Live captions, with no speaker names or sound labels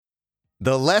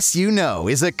The Less You Know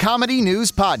is a comedy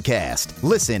news podcast.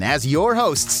 Listen as your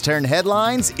hosts turn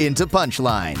headlines into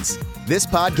punchlines. This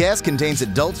podcast contains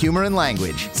adult humor and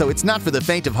language, so it's not for the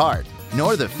faint of heart,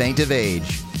 nor the faint of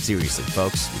age. Seriously,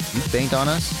 folks, if you faint on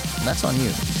us, that's on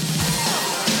you.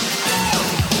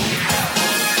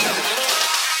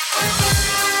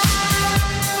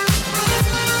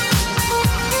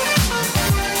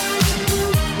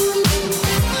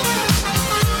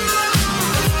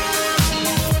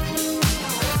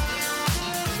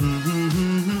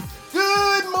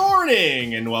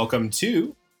 And welcome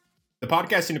to the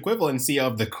podcasting equivalency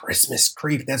of the Christmas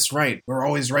Creep. That's right. We're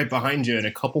always right behind you and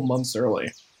a couple months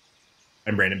early.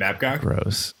 I'm Brandon Babcock.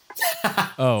 Gross.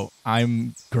 Oh,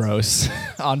 I'm gross.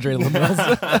 Andre Lamels.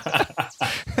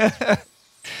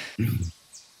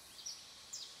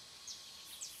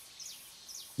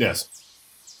 Yes.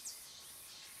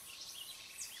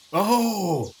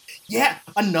 Oh, yeah.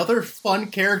 Another fun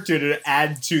character to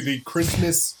add to the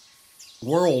Christmas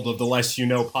world of the Less You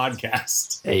Know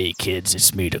podcast. Hey kids,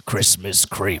 it's me, the Christmas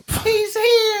Creep. He's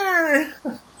here!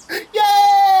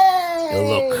 Yay!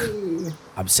 Look,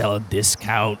 I'm selling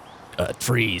discount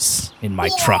trees in my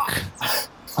truck.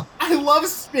 I love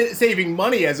saving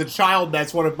money. As a child,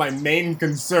 that's one of my main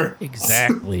concerns.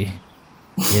 Exactly.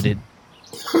 Get it?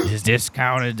 It's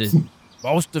discounted.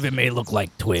 Most of it may look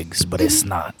like twigs, but it's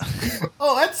not.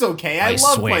 Oh, that's okay. I love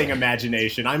swear. playing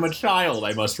imagination. I'm a child,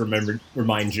 I must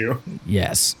remind you.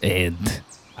 Yes, and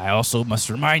I also must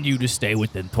remind you to stay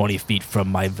within 20 feet from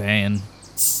my van.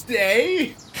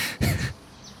 Stay?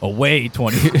 Away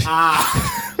 20.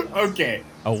 Okay.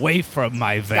 Away from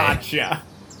my van. Gotcha.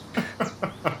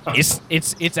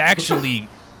 It's actually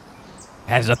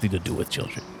has nothing to do with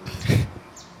children.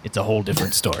 It's a whole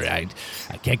different story. I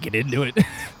can't get into it.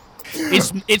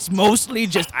 It's mostly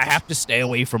just I have to stay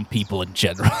away from people in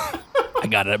general. I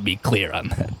gotta be clear on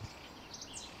that.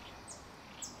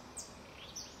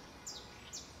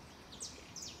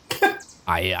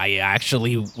 I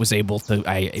actually was able to.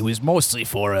 It was mostly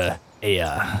for a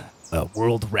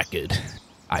world record.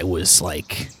 I was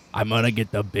like, I'm gonna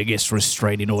get the biggest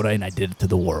restraining order, and I did it to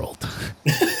the world.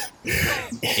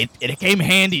 It came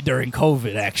handy during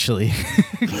COVID, actually.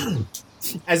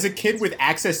 As a kid with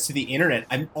access to the internet,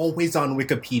 I'm always on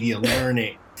Wikipedia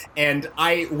learning. And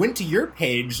I went to your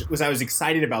page because I was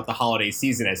excited about the holiday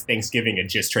season as Thanksgiving had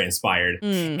just transpired.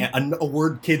 And a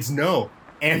word kids know.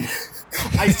 And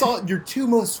I saw your two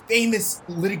most famous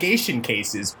litigation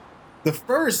cases. The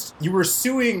first, you were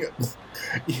suing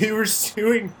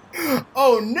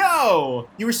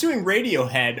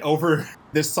Radiohead over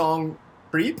the song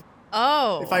Creep.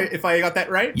 Oh. If I got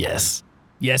that right?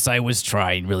 Yes, I was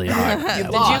trying really hard.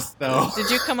 You lost, though. Did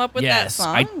you come up with that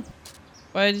song?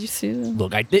 Why did you see that?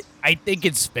 Look, I think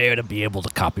it's fair to be able to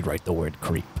copyright the word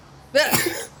creep.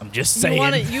 I'm just saying.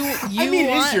 It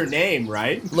is your name,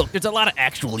 right? Look, there's a lot of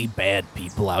actually bad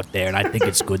people out there, and I think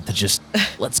it's good to just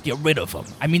let's get rid of them.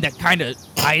 I mean, that kind of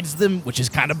hides them, which is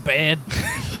kind of bad,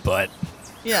 but...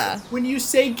 Yeah. When you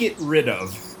say get rid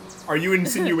of, are you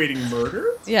insinuating murder?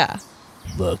 Yeah.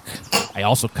 Look, I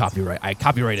also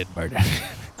copyrighted murder.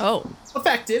 Oh.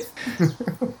 Effective.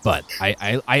 But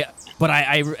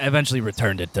I eventually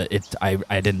returned it to it.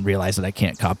 I didn't realize that I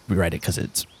can't copyright it because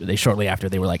shortly after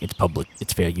they were like, it's public,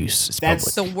 it's fair use, it's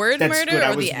public. The word murder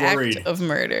or the act of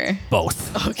murder?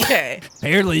 Both. Okay.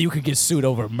 Apparently you could get sued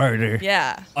over murder.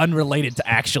 Yeah. Unrelated to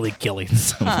actually killing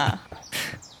someone. Huh.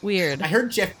 Weird. I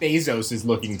heard Jeff Bezos is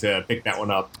looking to pick that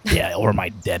one up. Yeah, or my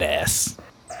dead ass.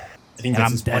 I think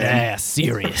that's his dead plan. ass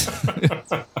serious.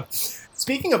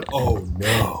 Speaking of, oh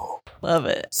no. Love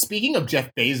it. Speaking of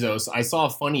Jeff Bezos, I saw a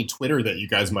funny Twitter that you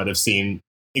guys might have seen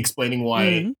explaining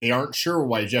why they aren't sure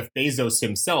why Jeff Bezos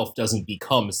himself doesn't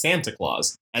become Santa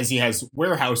Claus, as he has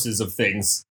warehouses of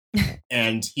things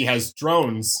and he has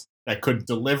drones that could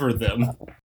deliver them.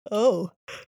 Oh.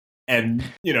 And,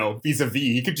 vis-a-vis,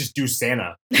 he could just do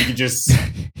Santa. He could just...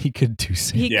 He could do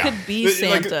Santa. He could be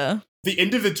Santa. The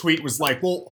end of the tweet was like,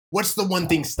 well, what's the one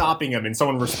thing stopping him? And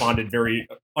someone responded very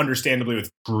understandably with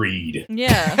greed.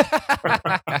 Yeah.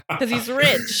 Because he's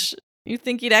rich. You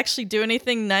think he'd actually do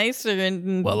anything nice?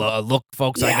 Well, look,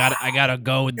 folks, yeah. I gotta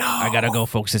go. No. I gotta go,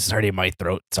 folks. It's hurting my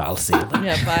throat, so I'll see you later.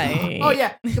 Yeah, bye. Oh,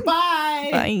 yeah. Goodbye.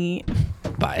 Bye.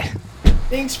 Bye.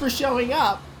 Thanks for showing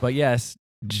up. But yes,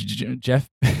 Jeff,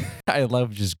 I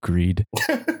love just greed.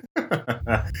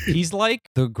 He's like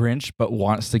the Grinch, but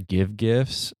wants to give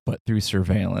gifts, but through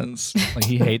surveillance. Like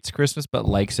he hates Christmas, but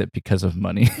likes it because of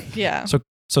money. Yeah.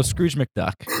 So Scrooge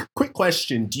McDuck. Quick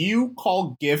question. Do you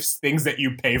call gifts things that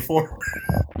you pay for?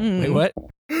 Wait, what?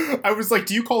 I was like,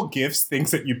 do you call gifts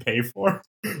things that you pay for?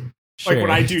 Like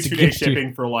when I do It's a 2-day gift to-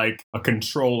 shipping for like a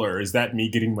controller, is that me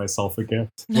getting myself a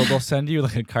gift? Well, they'll send you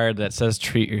like a card that says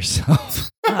 "treat yourself."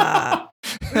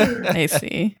 I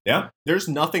see. Yeah. There's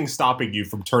nothing stopping you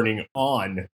from turning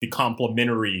on the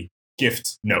complimentary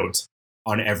gift note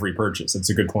on every purchase. It's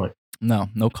a good point.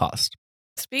 No cost.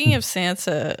 Speaking of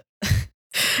Santa,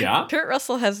 Yeah. Kurt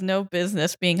Russell has no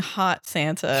business being hot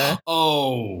Santa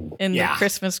Oh. in yeah. the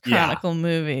Christmas Chronicle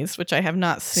movies, which I have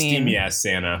not seen, Steamy ass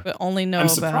Santa. but only know I'm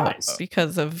about surprised.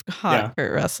 because of hot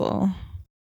Kurt Russell.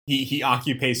 He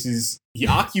occupies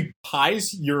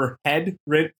your head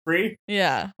rent free.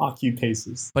 Yeah,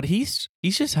 Occupaces. But he's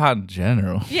just hot in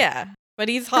general. yeah, but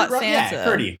he's hot Santa. Yeah,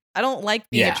 Kurtie. I don't like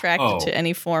being attracted to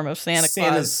any form of Santa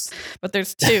Claus, but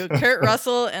there's two: Kurt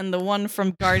Russell and the one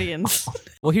from Guardians.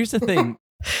 Well, here's the thing.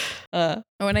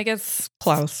 And I guess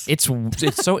Klaus. It's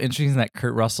so interesting that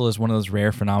Kurt Russell is one of those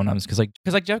rare phenomenons because like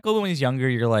Jeff Goldblum when he's younger,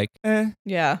 you're like,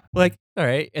 Yeah, like all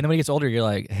right, and then when he gets older, you're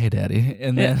like, hey, daddy,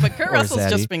 and then but Kurt or Russell's zaddy.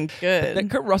 just been good. Then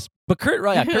Kurt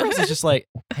Russell's just like,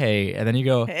 hey, and then you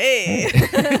go, Hey.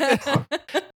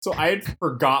 So I had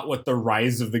forgot what the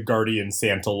Rise of the Guardian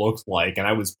Santa looked like, and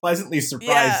I was pleasantly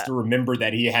surprised to remember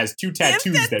that he has two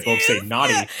tattoos that both say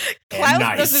naughty and Klaus,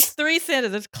 nice. There's three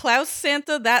Santas. There's Klaus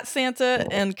Santa, that Santa,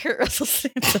 and Kurt Russell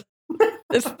Santa.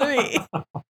 There's three.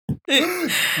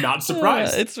 Not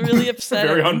surprised. It's really upsetting.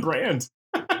 Very on brand.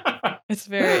 It's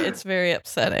very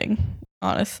upsetting,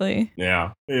 honestly.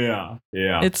 Yeah. I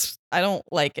don't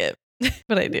like it,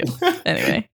 but I do.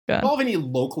 Anyway, go on. Do you have any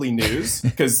locally news?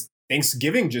 Because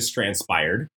Thanksgiving just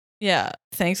transpired. Yeah,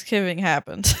 Thanksgiving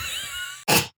happened.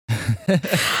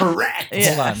 Correct.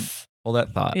 Yes. Hold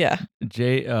that thought. Yeah.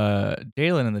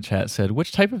 Jalen in the chat said,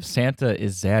 which type of Santa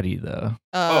is Zaddy though?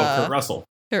 Kurt Russell.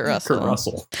 Kurt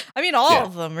Russell. I mean, all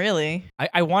of them, really.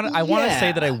 I want to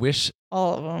say that I wish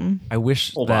all of them. I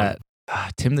wish Hold that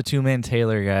Tim the Two Man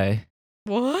Taylor guy.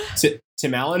 What?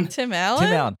 Tim Allen. Tim Allen.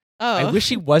 Tim Allen. Oh. I wish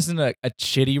he wasn't a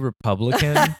shitty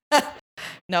Republican.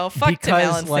 No, fuck Tim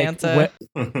Allen Santa.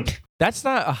 That's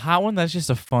not a hot one. That's just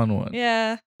a fun one.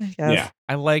 Yeah, I guess. Yeah.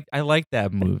 I like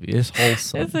that movie. It's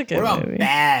wholesome. It's a good What about movie.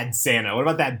 Bad Santa? What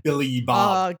about that Billy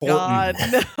Bob? Oh God,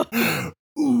 no.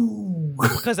 Ooh.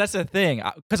 Because that's the thing.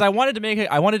 Because I wanted to make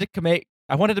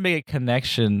a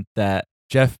connection that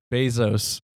Jeff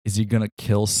Bezos, is he gonna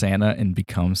kill Santa and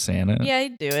become Santa? Yeah,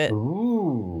 he'd do it.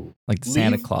 Ooh. Like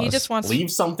Santa Claus. He just wants Leave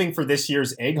something for this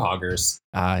year's egg hoggers.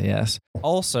 Yes.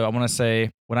 Also, I want to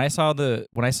say when I saw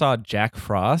Jack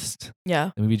Frost,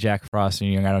 the movie Jack Frost,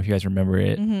 and I don't know if you guys remember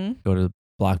it. Mm-hmm. Go to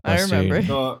Blockbuster. I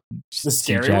remember The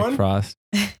scary Jack one? Frost.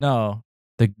 No,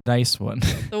 the nice one.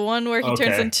 The one where he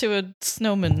turns into a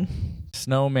snowman.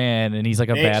 Snowman, and he's like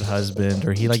a bad husband,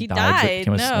 or he died.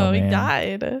 Became a snowman. He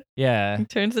died. Yeah. He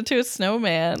turns into a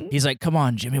snowman. He's like, come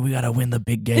on, Jimmy, we gotta win the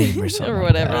big game or something. Or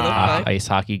whatever like the that. fuck. Ice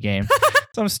hockey game.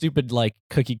 Some stupid like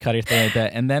cookie cutter thing like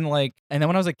that. And then when I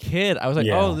was a kid, I was like,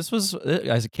 oh, this was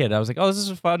as a kid, I was like, oh, this is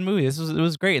a fun movie. It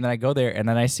was great. And then I go there and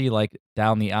then I see like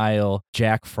down the aisle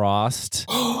Jack Frost,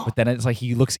 but then it's like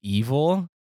he looks evil.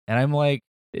 And I'm like,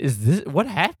 is this what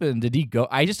happened? Did he go?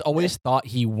 I just always thought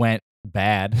he went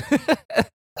bad.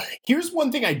 Here's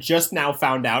one thing I just now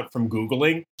found out from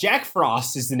Googling. Jack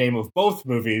Frost is the name of both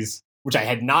movies, which I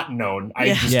had not known.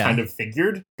 I just kind of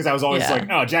figured, because I was always like,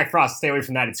 oh, Jack Frost, stay away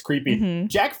from that. It's creepy. Mm-hmm.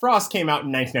 Jack Frost came out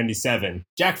in 1997.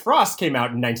 Jack Frost came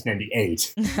out in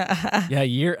 1998. Yeah,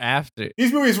 year after.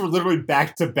 These movies were literally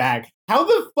back to back. How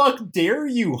the fuck dare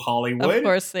you, Hollywood? Of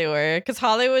course they were, because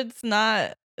Hollywood's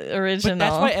not original. But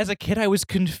that's why as a kid I was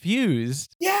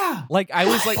confused. Yeah. Like I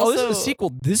was like, oh, this is a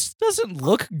sequel. This doesn't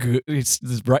look good. It's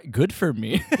good for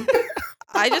me.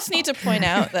 I just need to point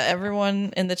out that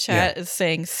everyone in the chat is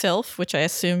saying SILF, which I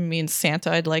assume means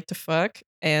Santa I'd like to fuck,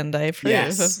 and I approve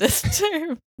of this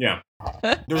term. Yeah.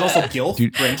 There's also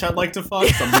GILF, French I'd like to fuck.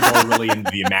 Some people are really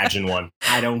into the Imagine one.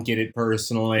 I don't get it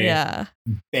personally. Yeah.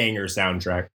 Banger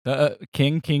soundtrack.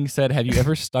 King said, have you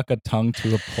ever stuck a tongue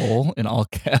to a pole in all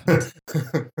caps? No!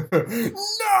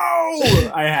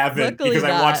 I haven't. Luckily because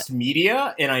not. I watched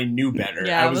media and I knew better.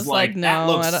 Yeah, I was like, no, that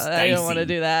looks I don't want to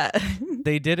do that.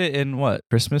 They did it in what?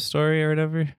 Christmas Story or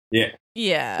whatever? Yeah.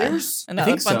 Yeah. There's a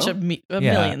bunch of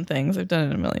million things. I've done it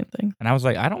in a million things. And I was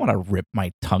like, I don't want to rip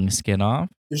my tongue skin off.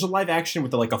 There's a live action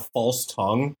with a false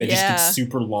tongue that just gets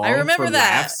super long. I remember for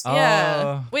that. Laughs.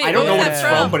 Yeah. Wait, I don't know what it's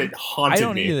from, but it haunted me. I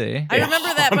don't either. I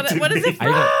remember that, but what is it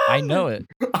from? I know it.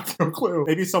 I have no clue.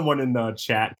 Maybe someone in the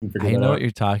chat can figure I that out. know what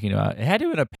you're talking about. It had to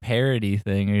have been a parody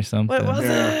thing or something. What was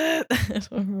it? I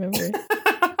don't remember.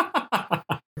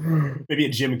 Maybe a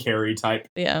Jim Carrey type.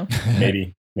 Yeah.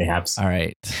 Maybe. Mayhaps. All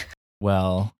right.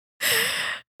 Well,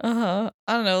 I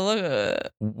don't know. Look,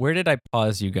 Where did I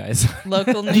pause you guys?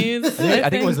 local news. I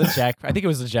think it was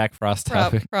the Jack Frost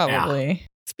topic. Probably.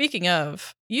 Speaking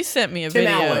of, you sent me a Tim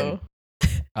video. Allen.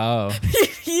 Oh.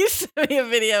 You sent me a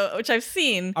video, which I've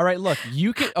seen. All right, look,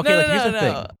 you can. Okay, look, here's the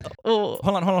thing. Oh,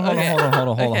 Hold on.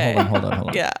 Okay. Hold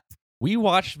on. yeah. We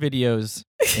watch videos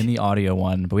in the audio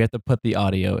one, but we have to put the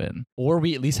audio in, or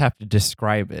we at least have to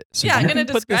describe it. So Yeah, I'm you gonna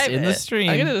can put this describe in it. the stream.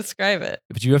 I'm gonna describe it.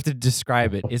 But you have to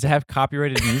describe it. Does it have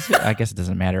copyrighted music? I guess it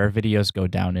doesn't matter. Our videos go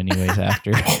down anyways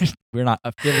after. We're not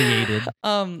affiliated.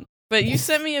 But you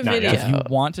sent me a Not video. yet. If you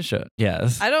want to show it,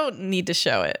 yes. I don't need to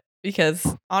show it because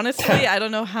honestly, I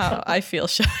don't know how I feel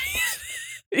showing it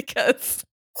because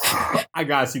I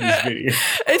gotta see this video.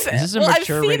 This is a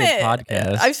mature rated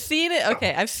podcast. I've seen it.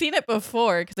 Okay, I've seen it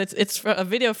before because it's a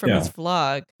video from his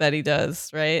vlog that he does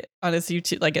right on his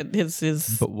YouTube, like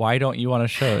his. But why don't you want to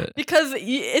show it? Because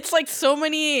it's like so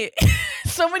many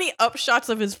upshots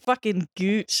of his fucking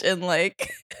gooch and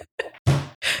like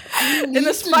in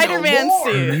the Spider-Man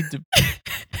You need suit. to-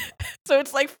 So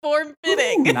it's like form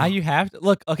fitting. now you have to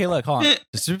look. Okay, look, hold on.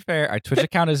 Just to be fair, our Twitch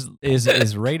account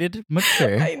is rated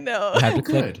mature. I know. I have to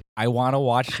click. Good. I want to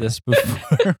watch this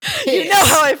before. You know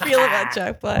how I feel about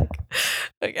Jack Black.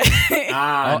 Okay.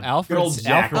 Alfred's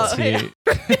Oh, here.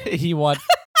 He wants.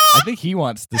 I think he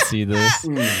wants to see this.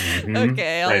 Mhm.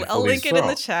 Okay, I'll link it in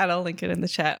the chat. I'll link it in the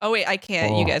chat. Oh wait, I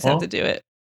can't. You guys have to do it.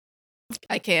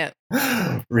 I can't.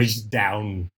 Reach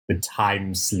down the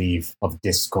time sleeve of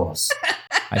discourse.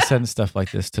 I send stuff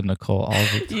like this to Nicole all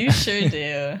the time. You sure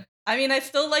do. I mean, I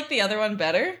still like the other one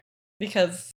better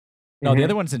because No, the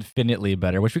other one's infinitely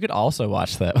better, which we could also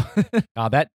watch though.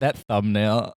 God, that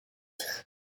thumbnail.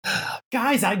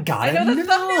 Guys, I I gotta know the know.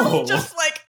 thumbnail's just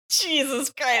like Jesus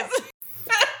Christ.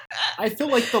 I feel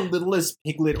like the littlest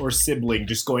piglet or sibling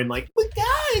just going like, but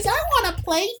guys, I want to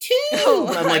play too.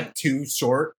 But I'm like too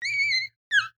short.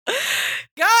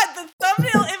 God, the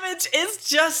thumbnail image is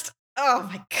just oh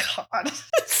my God.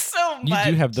 So much.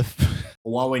 You do have the.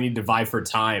 While we need to vie for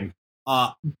time,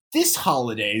 this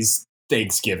holiday's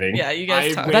Thanksgiving. Yeah, you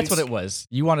guys talk. That's what it was.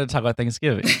 You wanted to talk about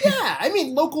Thanksgiving. Yeah, I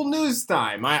mean, local news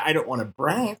time. I don't want to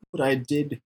brag, but I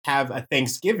did have a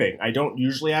Thanksgiving. I don't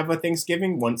usually have a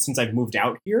Thanksgiving once since I've moved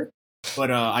out here,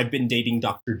 but I've been dating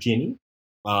Dr. Ginny,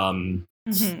 and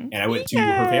I went to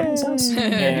her family's house,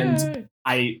 and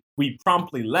we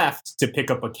promptly left to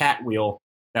pick up a cat wheel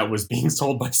that was being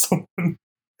sold by someone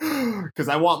because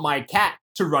I want my cat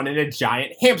to run in a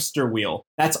giant hamster wheel.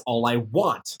 That's all I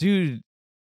want. Dude,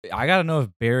 I gotta know if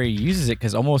Barry uses it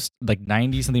because almost like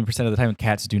 90-something% of the time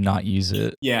cats do not use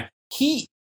it. Yeah, he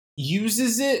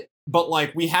uses it, but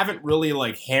like we haven't really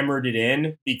like hammered it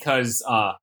in because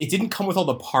it didn't come with all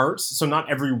the parts, so not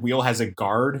every wheel has a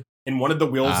guard, and one of the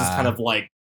wheels is kind of like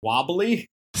wobbly.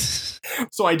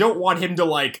 So I don't want him to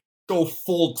like go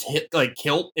full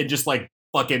kilt and just like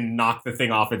fucking knock the thing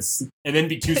off and then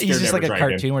be too scared. He's just to like ever a try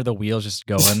cartoon again. where the wheel's just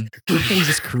going. He's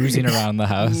just cruising around the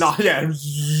house.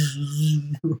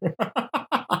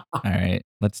 All right,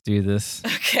 let's do this.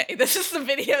 Okay, this is the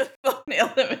video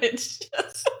thumbnail image.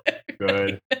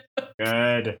 Good.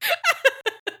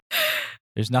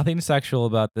 There's nothing sexual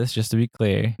about this, just to be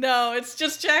clear. No, it's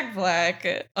just Jack Black.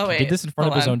 Oh wait, He did this in front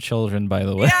of his own children, by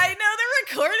the way. Yeah, I know they're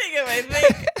recording him. I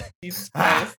think. Jesus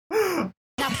Christ.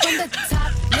 Now from the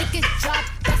top, make it drop.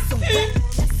 That's some wet.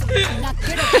 That's some not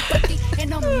good at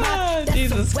in a mouth. That's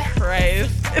Jesus some wet.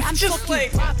 Christ. It's I'm just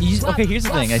fucking like He's, okay, here's the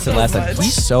thing. I said last time.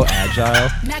 He's so agile.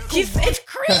 it's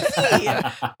crazy.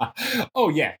 Oh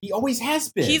yeah, he always has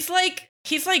been. He's like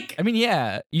I mean,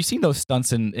 yeah, you've seen those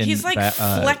stunts in He's, like,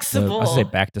 flexible. I say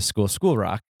back to school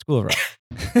rock.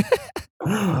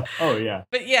 Oh yeah.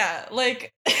 But yeah,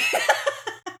 like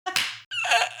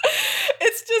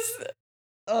it's just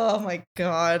oh my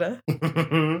God.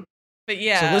 But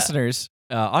yeah. So listeners,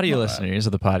 audio listeners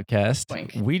of the podcast,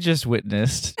 Boink. we just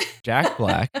witnessed Jack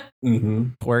Black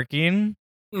twerking,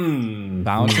 Mm.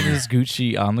 bouncing his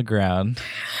Gucci on the ground,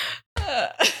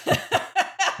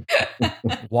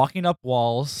 walking up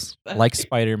walls like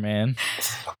Spider-Man.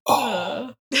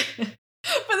 Oh. But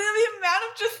the amount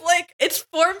of just like it's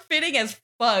form fitting as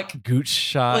fuck. Gooch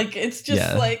shot. Like it's just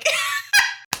yeah. like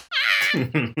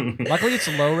Luckily, it's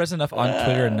low res enough on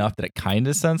Twitter enough that it kind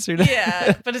of censored it.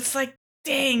 yeah, but it's like,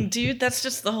 dang, dude, that's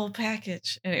just the whole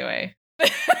package. Anyway,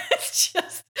 it's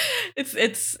just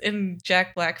it's in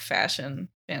Jack Black fashion,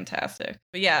 fantastic.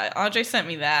 But yeah, Andre sent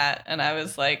me that, and I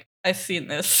was like, I've seen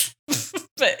this,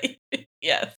 but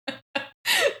yes,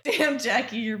 damn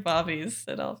Jackie, your Bobbies,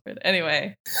 said Alfred.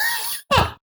 Anyway,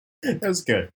 That was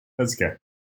good.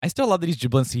 I still love that he's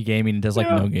Jablinski Gaming and does like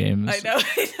no games. I know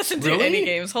he doesn't do Really? any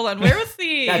games. Hold on, where was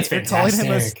the? That's They're calling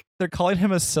fantastic.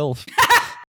 him a sylph.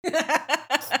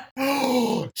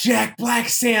 Jack Black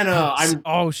Santa.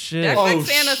 Oh shit. Jack Black Oh,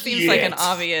 Santa seems like an shit.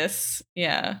 obvious.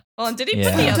 Yeah. Hold on, did he put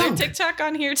Yeah. the other Done. TikTok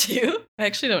on here too? I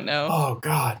actually don't know. Oh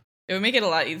God. It would make it a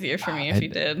lot easier for me if he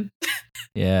did.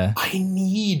 Yeah. I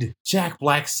need Jack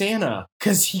Black Santa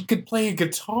because he could play a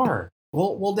guitar.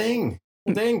 Well, dang.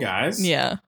 Well, dang, guys.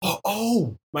 Yeah.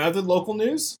 Oh, my other local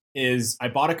news is I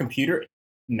bought a computer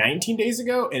 19 days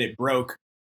ago and it broke.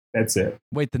 That's it.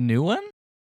 Wait, the new one?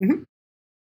 Mhm.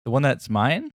 The one that's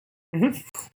mine? Mhm.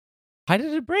 How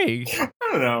did it break? I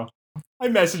don't know. I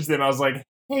messaged them. I was like,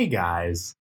 hey,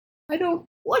 guys.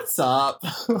 What's up?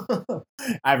 I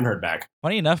haven't heard back.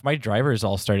 Funny enough, my drivers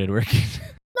all started working.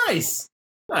 Nice.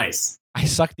 I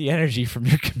sucked the energy from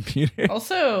your computer.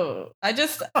 Also, I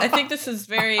think this is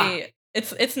very.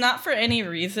 It's not for any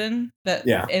reason that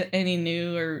any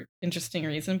new or interesting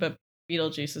reason, but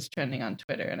Beetlejuice is trending on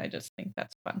Twitter, and I just think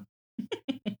that's fun.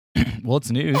 Well,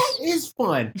 it's news. That is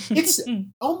fun. It's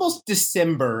almost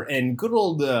December, and good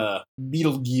old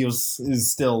Beetlejuice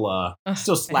is still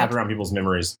slapped around people's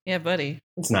memories. Yeah, buddy.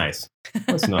 It's nice.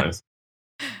 That's nice.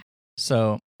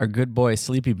 So, our good boy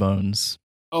Sleepy Bones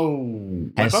Oh,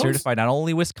 has Bones? certified not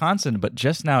only Wisconsin, but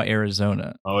just now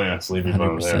Arizona. Oh yeah, Sleepy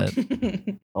Bones. Yeah.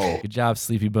 100%. Oh, Good job,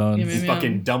 Sleepy Bones. Yeah,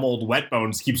 fucking dumb old Wet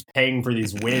Bones keeps paying for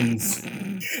these wins,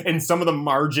 and some of the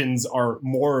margins are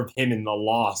more of him in the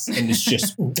loss, and it's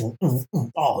just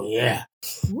oh yeah,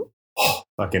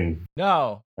 fucking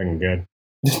good.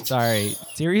 Sorry.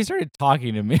 Siri started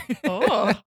talking to me.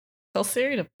 Oh, tell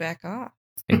Siri to back off.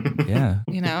 Yeah.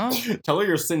 You know. Tell her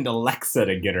you're send Alexa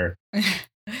to get her.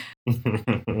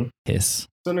 Hiss.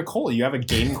 So Nicole, you have a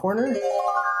game corner, or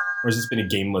has this been a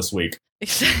gameless week?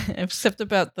 Except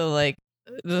about the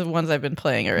ones I've been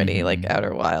playing already, like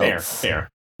Outer Wilds. Fair.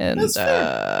 And That's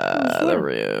fair. The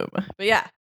Room. But yeah.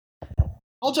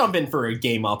 I'll jump in for a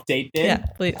game update then. Yeah,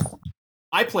 please.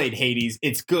 I played Hades.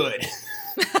 It's good.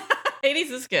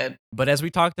 Hades is good. But as we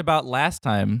talked about last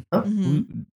time,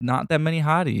 Mhm. not that many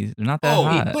hotties. They're not that Oh,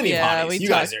 hot. plenty of Yeah, hotties. we You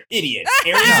talked- guys are idiots.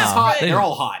 Ares is hot. they- They're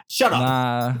all hot. Shut up.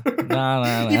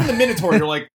 Nah. Even the Minotaur, you're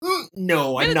like,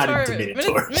 no, I'm not into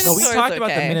Minotaurs. No, we Minotaur's talked about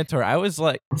the okay. Minotaur. I was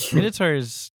like,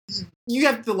 Minotaur's You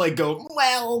have to go,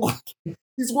 well,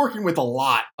 he's working with a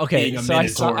lot. okay. being a So I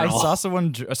Minotaur and saw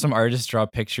all. some artists draw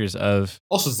pictures of.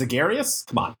 Also, Zagarius?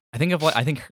 Come on.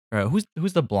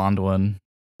 Who's the blonde one?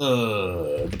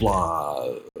 The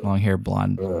blonde. Long hair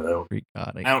blonde. I Freak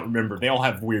God. don't remember. They all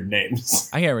have weird names.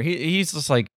 I can't remember. He's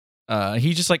just like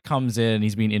he just like comes in,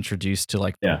 he's being introduced to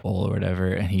like the bowl or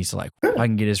whatever, and he's like, if I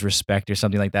can get his respect or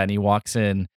something like that. And he walks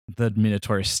in, the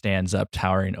Minotaur stands up,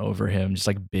 towering over him, just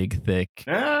like big, thick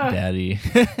daddy.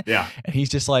 Yeah. And he's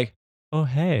just like, oh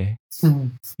hey.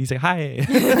 He's like, hi.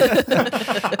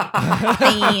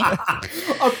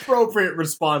 Appropriate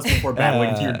response before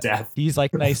battling to your death. He's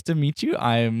like, nice to meet you.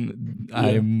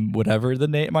 I'm whatever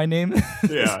my name is.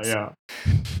 Yeah.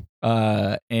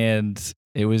 And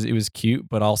it was cute,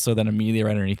 but also then immediately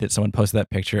right underneath it, someone posted that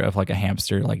picture of like a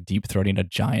hamster like deep throating a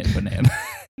giant banana.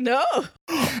 No.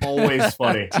 Always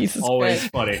funny. Jesus Always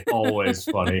Christ. funny. Always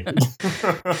funny.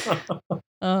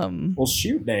 Well,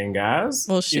 shoot, dang guys.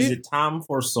 Well, shoot. Is it time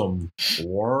for some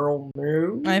world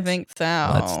news? I think so.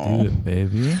 Let's do it,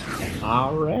 baby.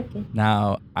 I reckon.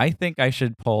 Now, I think I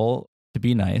should pull, to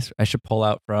be nice, I should pull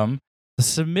out from the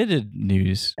submitted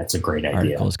news That's a great idea.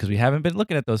 articles because we haven't been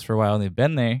looking at those for a while and they've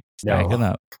been there stacking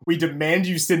up. We demand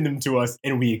you send them to us,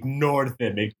 and we ignore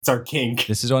them. It's our kink.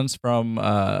 This is one's from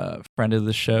friend of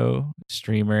the show,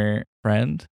 streamer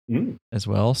friend as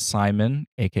well, Simon,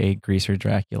 aka Greaser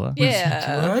Dracula.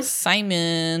 Yeah.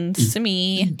 Simon,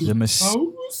 Simi.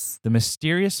 The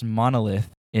mysterious monolith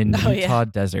in Oh, yeah. Utah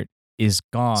desert is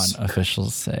gone,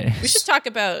 officials say. We should talk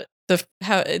about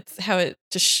how it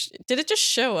just did it just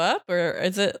show up, or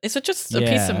is it just a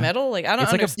piece of Yeah. metal? Like I don't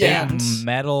It's like understand. a big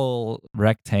metal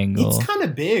rectangle. It's kind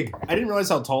of big. I didn't realize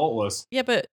how tall it was. Yeah,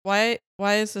 but why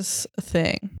is this a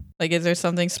thing? Like, is there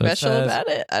something So it special says- about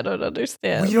it? I don't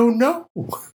understand. We don't know.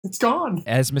 It's gone.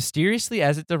 As mysteriously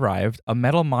as it arrived, a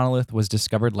metal monolith was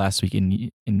discovered last week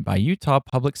by Utah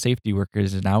public safety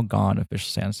workers is now gone,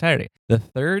 officials say on Saturday.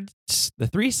 The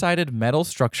three-sided metal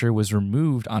structure was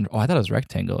removed on. Oh, I thought it was a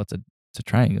rectangle. It's a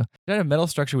triangle. The metal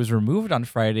structure was removed on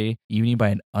Friday evening by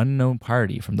an unknown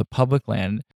party from the public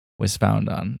land was found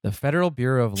on. The Federal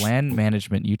Bureau of Land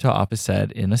Management Utah office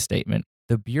said in a statement.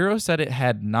 The Bureau said it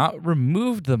had not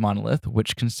removed the monolith,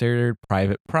 which is considered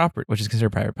private property.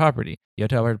 The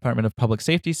Utah Department of Public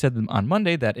Safety said on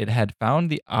Monday that it had found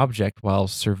the object while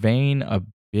surveying a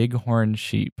bighorn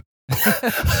sheep.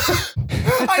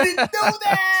 I didn't know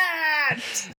that.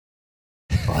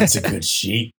 Oh, that's a good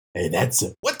sheep. Hey,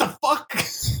 what the fuck?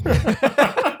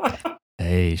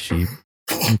 Hey, sheep.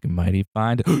 You can mighty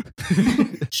find.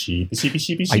 Sheep.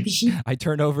 I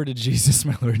turn over to Jesus,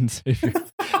 my Lord and Savior.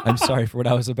 I'm sorry for what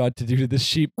I was about to do to the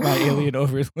sheep, my alien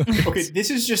overlord. Okay, this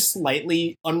is just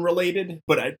slightly unrelated,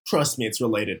 but trust me, it's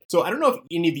related. So I don't know if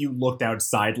any of you looked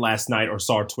outside last night or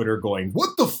saw Twitter going, what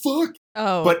the fuck?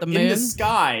 Oh, But the moon? in the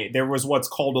sky, there was what's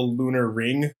called a lunar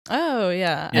ring. Oh,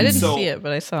 yeah. I And didn't so- see it,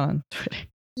 but I saw it on Twitter.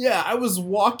 Yeah, I was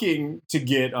walking to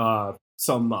get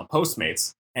some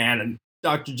Postmates, and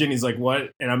Dr. Jenny's like,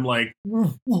 what? And I'm like,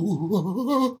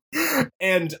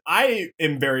 and I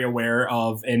am very aware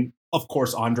of, and of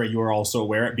course, Andre, you are also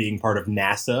aware at being part of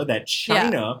NASA, that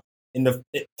China, for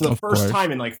the Of first course.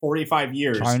 time in like 45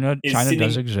 years, China is does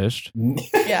sending- exist.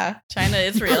 Yeah, China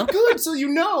is real. Good, so you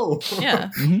know. Yeah.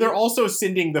 They're also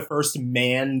sending the first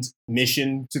manned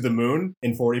mission to the moon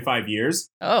in 45 years.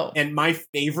 Oh. And my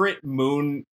favorite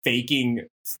moon faking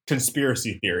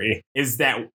conspiracy theory is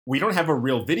that we don't have a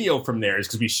real video from there, is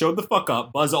because we showed the fuck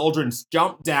up, Buzz Aldrin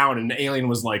jumped down, and the alien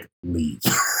was like, leave.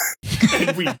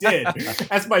 And we did.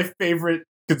 That's my favorite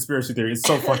conspiracy theory. It's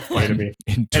so fucking funny to me.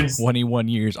 In And- 21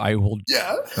 years, I will,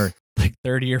 Yeah. or like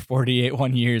 30 or 48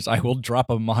 years, I will drop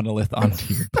a monolith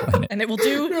onto your planet. And it will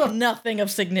do nothing of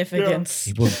significance.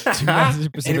 He will do nothing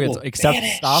And it will except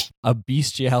vanish. stop a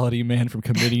bestiality man from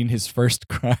committing his first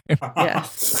crime.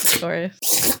 Yes, of course.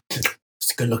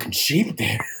 It's a good looking sheep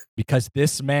there. Because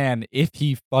this man, if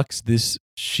he fucks this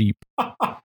sheep,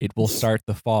 it will start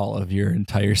the fall of your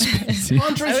entire species.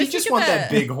 Andre, I you was just thinking want that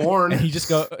that. big horn. And he just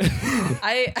go.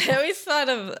 I always thought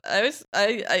of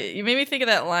you made me think of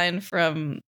that line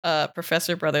from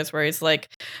Professor Brothers where he's like,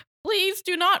 please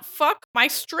do not fuck my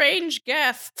strange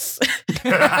guests.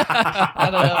 I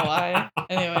don't know why.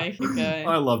 Anyway, keep going.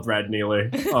 I love Brad Neely.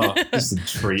 Oh, this is a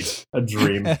treat. A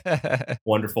dream.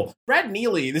 Wonderful. Brad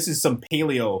Neely, this is some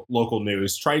paleo local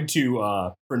news, tried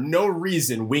to, for no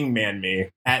reason, wingman me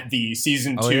at the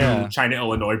season 2 yeah. China,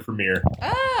 Illinois premiere.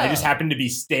 I just happened to be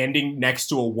standing next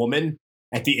to a woman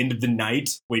at the end of the night,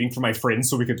 waiting for my friends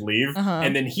so we could leave. Uh-huh.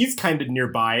 And then he's kind of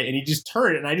nearby, and he just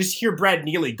turned, and I just hear Brad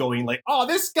Neely going like, oh,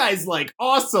 this guy's like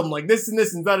awesome, like this and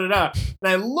this and da-da-da.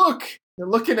 And I look, they're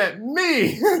looking at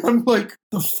me. I'm like,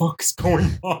 the fuck's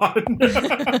going on?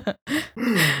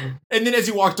 And then as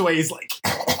he walked away, he's like,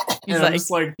 He's and I'm like,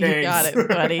 just like, you thanks. got it,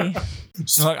 buddy.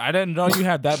 Look, I didn't know you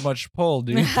had that much pull,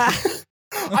 dude.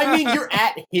 I mean, you're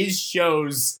at his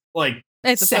show's like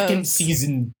I second suppose.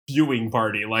 season viewing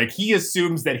party. Like he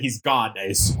assumes that he's God.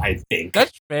 I think.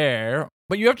 That's fair,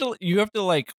 but you have to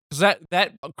like, cause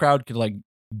that crowd could like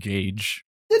gauge.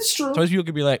 It's true. Sometimes people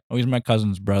could be like, "Oh, he's my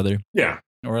cousin's brother," Yeah.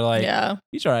 or like, Yeah.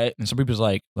 "He's all right," and some people's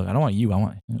like, "Look, I don't want you, I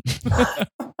want him."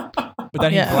 But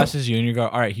then Yeah. he blesses you, and you go,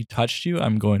 "All right, he touched you.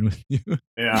 I'm going with you."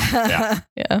 Yeah. Yeah.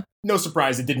 Yeah. No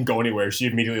surprise, it didn't go anywhere. She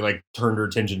immediately like turned her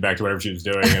attention back to whatever she was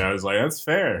doing, and I was like, "That's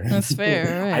fair. That's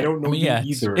fair, right. I don't know I mean, you yeah,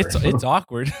 either." it's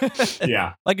awkward.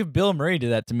 Yeah. Like if Bill Murray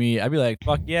did that to me, I'd be like,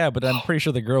 "Fuck yeah," but I'm pretty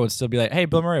sure the girl would still be like, "Hey,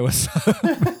 Bill Murray, what's up?"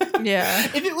 Yeah.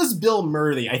 If it was Bill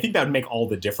Murray, I think that would make all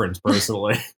the difference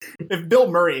personally.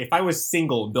 If I was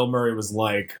single, Bill Murray was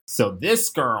like, so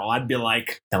this girl, I'd be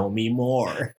like, tell me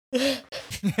more.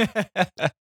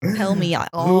 Tell me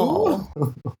all.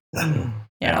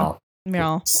 Yeah.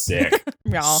 Meow. Sick.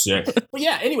 Meow. Sick. But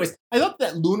yeah, anyways, I thought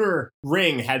that lunar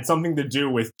ring had something to do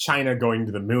with China going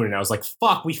to the moon, and I was like,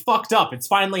 fuck, we fucked up. It's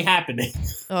finally happening.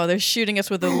 Oh, they're shooting us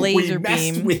with a We laser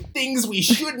messed beam. with things we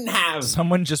shouldn't have.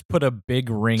 Someone just put a big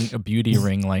ring, a beauty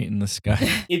ring light in the sky.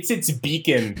 It's its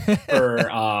beacon for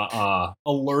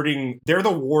alerting. They're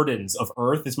the wardens of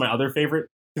Earth. Is my other favorite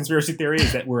conspiracy theory,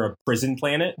 is that we're a prison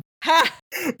planet Ha!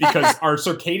 because our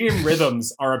circadian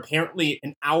rhythms are apparently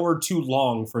an hour too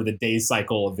long for the day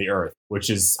cycle of the Earth, which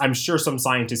is, I'm sure some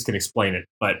scientists can explain it,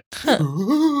 but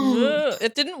Ugh,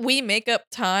 it didn't we make up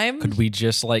time? Could we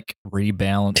just like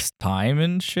rebalance time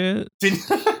and shit?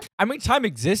 I mean, time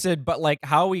existed, but like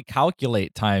how we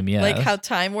calculate time, yeah. Like how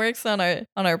time works on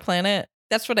our planet?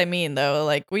 That's what I mean though.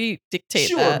 Like we dictate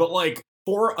sure, that. but like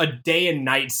for a day and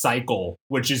night cycle,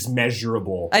 which is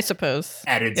measurable I suppose.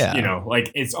 at its, Yeah. you know,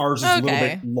 like it's ours is a little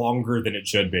Okay. bit longer than it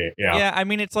should be. Yeah. Yeah, I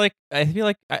mean, it's like I feel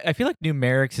like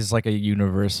numerics is like a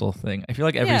universal thing. I feel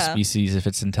like every Yeah. species, if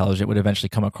it's intelligent, would eventually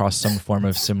come across some form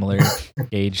of similar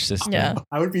gauge system. Yeah.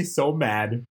 I would be so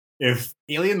mad if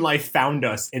alien life found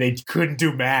us and they couldn't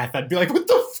do math. I'd be like, what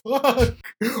the fuck?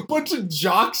 A bunch of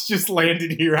jocks just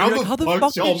landed here. How, You're like, the, how the fuck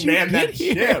fuck y'all did you man get that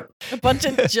here? ship? A bunch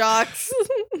of jocks.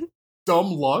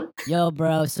 Dumb luck. Yo,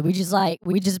 bro, so we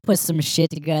just put some shit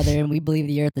together and we believe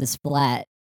the earth is flat.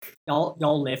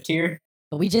 Y'all lived here.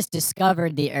 But we just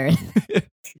discovered the Earth.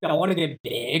 Y'all want to get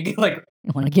big, like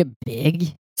You want to get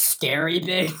big? scary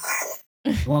big.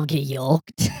 You want to get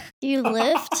yoked? Do you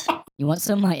lift? You want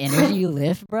some of my energy? You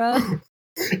lift, bro?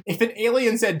 If an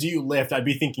alien said, "Do you lift?" I'd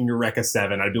be thinking Eureka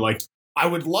 7. I'd be like, I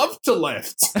would love to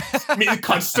lift. I mean, it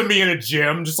cuts to me in a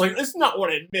gym, just like, it's not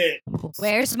what I meant.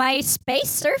 Where's my space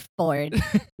surfboard?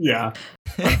 Yeah.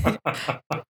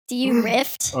 Do you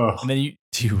rift? Ugh. And then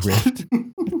do you rift?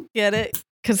 Get it?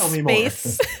 Because Tell me more.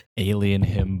 space. Alien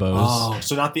himbos. Oh,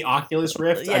 so not the Oculus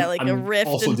Rift? Yeah, like a I'm rift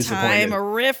also in disappointed. time, a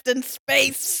rift in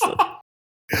space.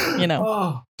 You know.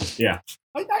 Oh, yeah.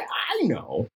 I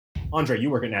know. Andre, you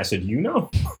work at NASA. Do you know?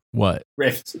 What?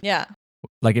 Rift. Yeah.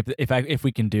 Like if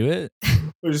we can do it?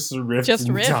 There's a rift Just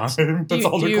in rift? time. Do That's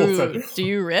all you, Nicole do, said. do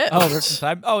you rift? Oh, rift in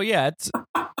time. Oh yeah, it's.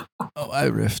 Oh, I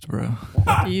rift, bro.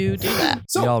 Do you do that?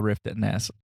 So, we all rift at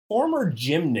NASA. former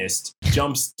gymnast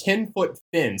jumps 10-foot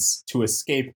fence to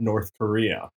escape North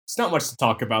Korea. It's not much to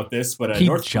talk about this, but a He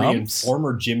North Korean jumps?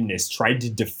 former gymnast tried to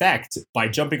defect by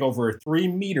jumping over a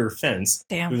 3-meter fence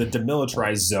Damn. through the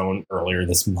demilitarized zone earlier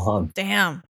this month.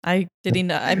 Damn. I'm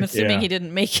assuming Yeah. he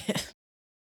didn't make it.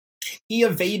 He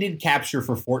evaded capture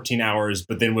for 14 hours,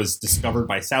 but then was discovered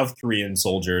by South Korean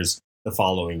soldiers the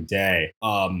following day.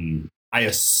 Then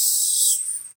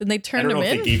they I turned don't know him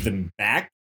if in. they gave them back.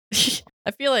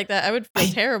 I feel like that. I would feel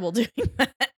terrible doing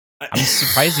that. I'm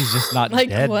surprised he's just not Like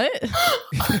dead. what?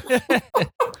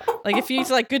 Like if he's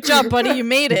like, "Good job, buddy, you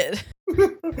made it."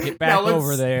 Get back Now let's-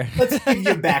 over there. Let's give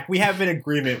you back. We have an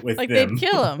agreement with Like them. they'd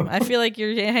kill him. I feel like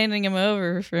you're handing him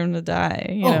over for him to die.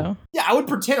 You Oh, know, Yeah, I would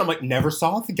pretend I'm like, never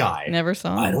saw the guy. never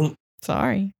saw him. I don't.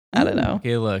 Sorry, I don't know.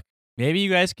 Okay, look. Maybe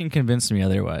you guys can convince me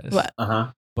otherwise. What?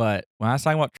 Uh-huh. But when I was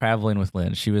talking about traveling with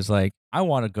Lynn, she was like, I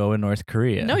want to go in North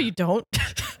Korea. No, you don't.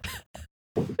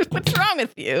 What's wrong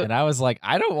with you? And I was like,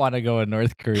 I don't want to go in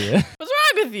North Korea. What's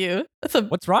wrong with you? That's a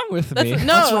What's wrong with that's me? a,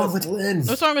 no. What's wrong with Lynn?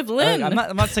 What's wrong with Lynn? I'm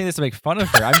not saying this to make fun of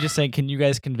her. I'm just saying, can you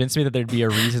guys convince me that there'd be a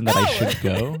reason that I No. should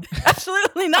go?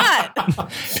 Absolutely not.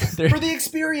 For the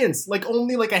experience, like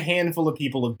only like a handful of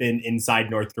people have been inside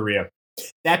North Korea.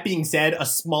 That being said, a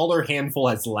smaller handful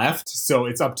has left, so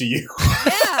it's up to you.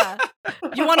 Yeah.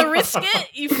 You want to risk it?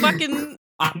 You fucking.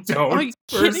 I don't. Are you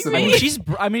kidding personally.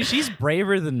 me? I mean, she's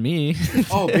braver than me.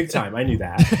 Oh, big time! I knew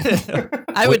that.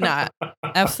 I would not.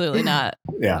 Absolutely not.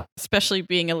 Yeah. Especially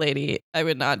being a lady, I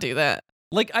would not do that.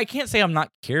 Like, I can't say I'm not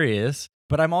curious,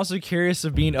 but I'm also curious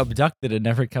of being abducted and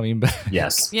never coming back.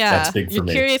 Yes. Yeah. That's big for You're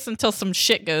me. curious until some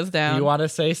shit goes Do down. you want to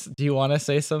say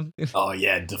something? Oh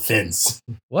yeah, defense.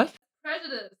 What?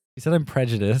 Prejudice. You said I'm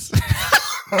prejudiced.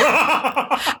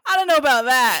 I don't know about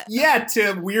that. Yeah,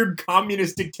 to weird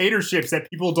communist dictatorships that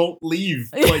people don't leave.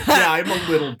 Like, yeah, I'm a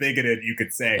little bigoted, you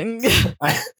could say.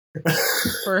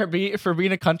 for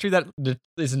being a country that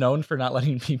is known for not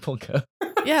letting people go.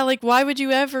 Yeah, like why would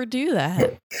you ever do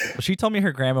that? She told me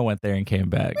her grandma went there and came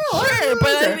back. Sure,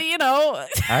 but Okay. you know.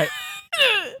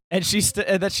 And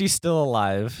that she's still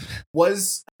alive.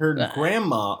 Was her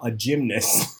grandma a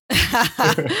gymnast?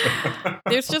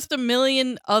 There's just a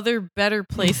million other better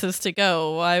places to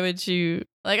go. Why would you?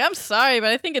 Like, I'm sorry, but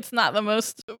I think it's not the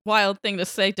most wild thing to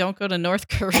say. Don't go to North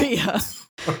Korea.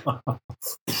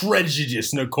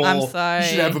 Prejudice, Nicole. I'm sorry. You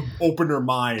should have opened her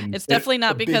mind. It's definitely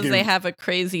not A because bigger- they have a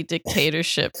crazy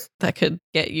dictatorship that could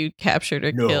get you captured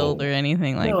or No. killed or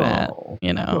anything like that.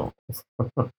 You know.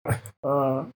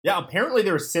 No. Yeah, apparently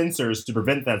there are sensors to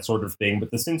prevent that sort of thing, but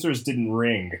the sensors didn't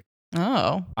ring.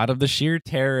 Oh, Out of the sheer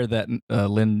terror that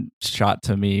Lynn shot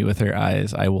to me with her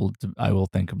eyes, I will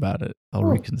think about it. I'll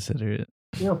reconsider it.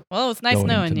 well, it was nice Going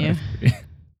knowing into you. North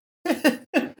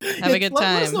Korea. Have a good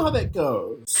Let us time. know how that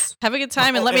goes. Have a good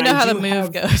time and Oh, let me and know I how the do move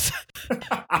have- goes.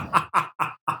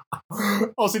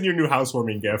 I'll send you a new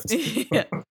housewarming gift. Yeah.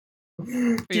 Do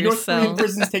you North Korean yourself.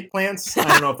 prisons take plants? I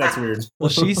don't know if that's weird. Well,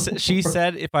 she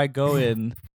said if I go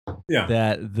in, Yeah.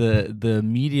 that the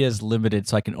media is limited,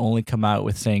 so I can only come out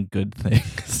with saying good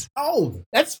things. Oh,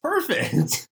 that's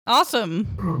perfect.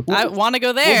 Awesome. I want to go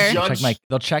We'll there. judge-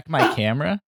 They'll check my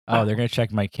camera. Oh, they're gonna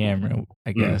check my camera,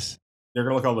 I guess. They're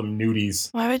gonna look at all them nudies.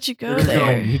 Why would you go They're there?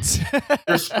 going- It's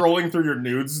They're scrolling through your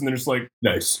nudes and they're just like,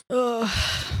 nice. Ugh.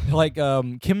 like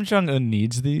Kim Jong Un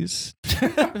needs these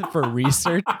for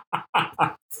research.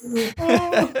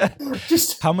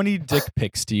 Just How many dick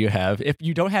pics do you have? If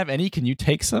you don't have any, can you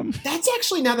take some? that's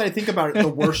actually, now that I think about it, the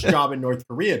worst job in North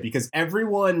Korea because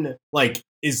everyone like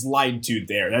is lied to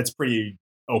there. That's pretty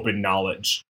open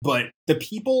knowledge. But the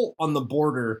people on the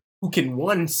border who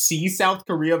can see South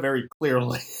Korea very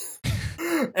clearly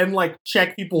and like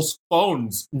check people's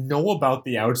phones, know about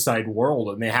the outside world,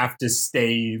 and they have to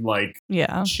stay like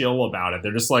Yeah. chill about it.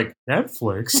 They're just like,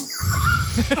 Netflix.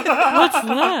 What's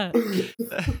that?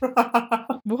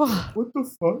 Whoa. What the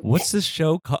fuck? What's this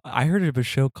show called? I heard of a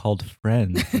show called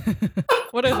Friends.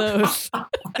 What are those?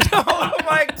 Oh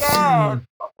my god!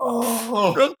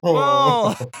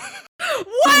 Oh.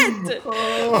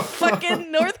 What?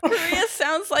 Fucking North Korea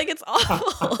sounds like it's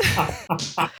awful.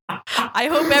 I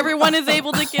hope everyone is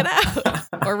able to get out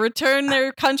or return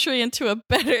their country into a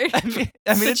better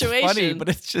It's situation. funny, but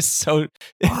it's just so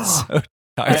it's so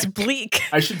It's dark. bleak.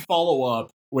 I should follow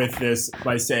up with this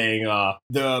by saying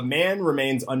the man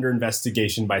remains under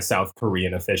investigation by South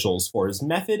Korean officials for his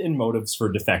method and motives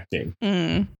for defecting.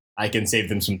 Mm. I can save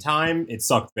them some time. It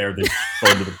sucked there. They're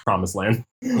going to the promised land.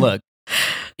 Look,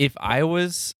 if I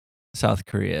was South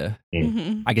Korea,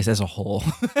 Mhm. I guess as a whole,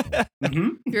 Mm-hmm.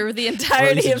 You're the Or at least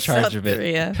entirety in of charge South of it.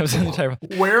 Korea. I was in the entire-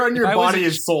 Where on If your I was body in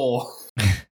is soul?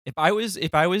 if I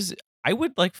was, I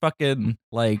would like fucking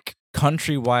like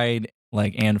countrywide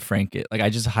like Anne Frank it. Like I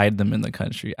just hide them in the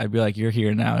country. I'd be like, you're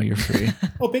here now, you're free.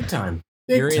 Oh, big time.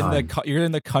 Big you're time.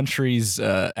 in the country's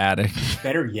attic.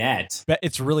 Better yet, But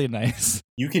it's really nice.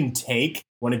 you can take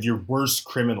one of your worst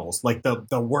criminals, like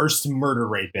the worst murder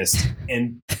rapist,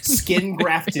 and skin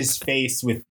graft his face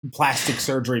with plastic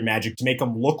surgery magic to make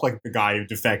him look like the guy who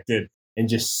defected, and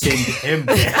just send him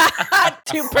there.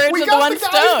 2 birds We with got one the guy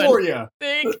stone. for you.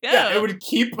 There you go. Yeah, it would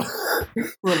keep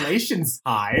relations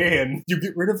high, and you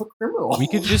get rid of a criminal. We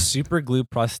could just super glue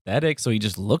prosthetics so he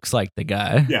just looks like the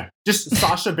guy. Yeah, just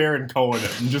Sacha Baron Cohen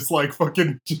it, and just like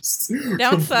fucking just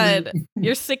Downside,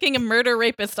 you're sicking a murder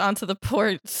rapist onto the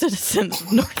poor citizens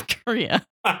of North Korea.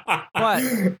 But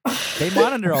they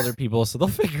monitor all their people, so they'll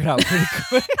figure it out pretty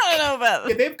quick. I don't know about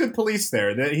Yeah, they have good police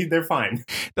there. They're fine.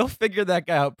 They'll figure that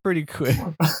guy out pretty quick.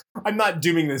 I'm not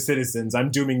dooming the citizens. I'm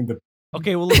dooming the.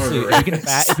 Okay, well, let's see. Murder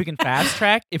If we can fast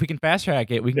track it, we can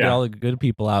get Yeah. all the good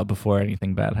people out before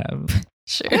anything bad happens.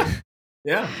 Sure.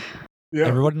 Yeah. Yeah.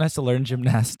 Everyone has to learn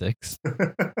gymnastics.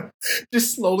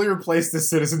 Just slowly replace the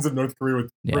citizens of North Korea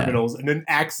with Yeah. criminals, and then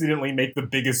accidentally make the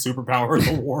biggest superpower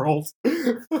in the world.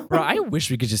 Bro, I wish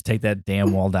we could just take that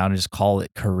damn wall down and just call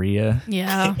it Korea.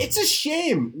 Yeah. It's a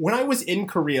shame. When I was in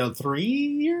Korea 3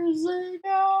 years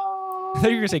ago, I thought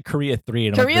you were gonna say Korea 3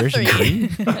 and Korea I'm like, version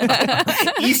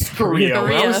 3. East Korea.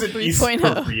 When I was in Korea East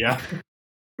 3.0. Korea.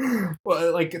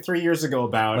 Well, like 3 years ago,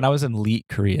 about When I was in elite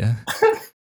Korea.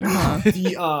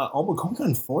 the going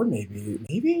on 4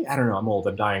 maybe I don't know. I'm old.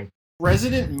 I'm dying.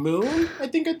 President Moon, I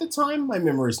think at the time, my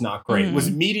memory's not great, was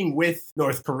meeting with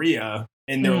North Korea,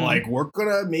 and they're like, we're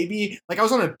gonna maybe, like, I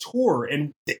was on a tour,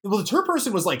 and the tour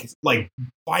person was like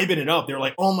vibing it up. They're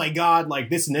like, oh my god,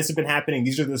 like this and this have been happening.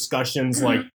 These are the discussions.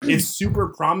 Like, it's super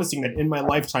promising that in my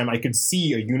lifetime I could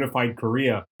see a unified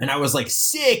Korea. And I was like,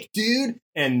 sick, dude.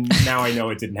 And now I know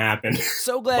it didn't happen.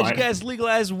 So glad you guys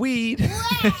legalized weed.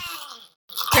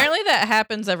 Apparently that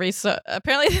happens every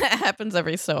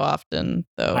so often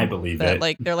though. I believe that, it.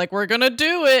 like they're like, we're gonna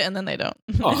do it, and then they don't.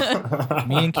 Oh.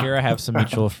 Me and Kira have some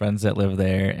mutual friends that live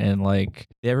there, and like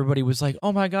everybody was like,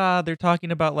 "Oh my god, they're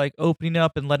talking about like opening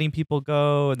up and letting people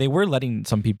go." And they were letting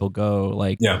some people go,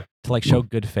 like Yeah. to like show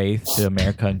good faith to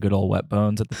America and good old wet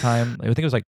bones at the time. I think it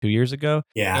was like 2 years ago.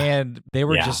 Yeah. And they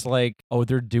were Yeah. just like, "Oh,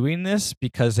 they're doing this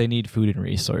because they need food and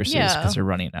resources Yeah. because they're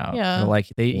running out." Yeah. They're like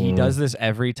he does this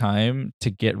every time to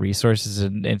get resources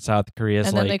in South Korea's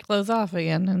And then like they close off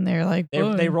again, and they're like, they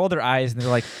 "Boom." roll their eyes and they're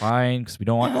like, fine, because we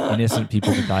don't want innocent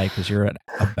people to die because you're a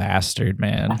bastard,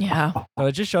 man. Yeah. So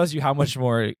it just shows you how much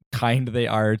more kind they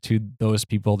are to those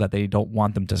people that they don't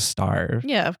want them to starve.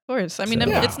 Yeah, of course. I mean, So-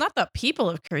 Yeah. it's not the people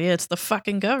of Korea; it's the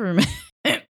fucking government.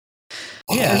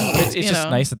 Yeah, it's You just know,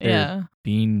 nice that they're yeah.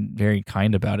 being very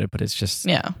kind about it, but it's just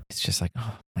Yeah. like,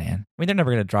 oh man. I mean, they're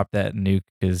never gonna drop that nuke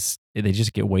because they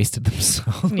just get wasted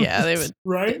themselves. Yeah, they would.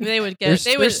 Right? They would They're, get.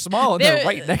 They they're would. small and they're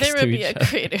right next there to would each be a other.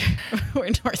 crater where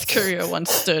North Korea once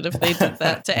stood if they did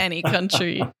that to any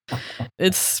country.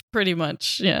 It's pretty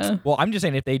much, yeah. Well, I'm just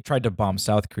saying, if they tried to bomb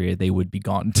South Korea, they would be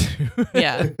gone too.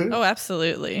 Yeah. Oh,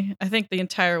 absolutely. I think the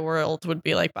entire world would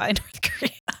be like, bye, North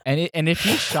Korea. And if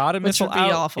you shot a Which missile would be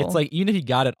out, awful. it's like even if you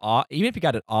got it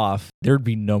off, there would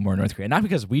be no more North Korea. Not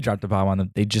because we dropped a bomb on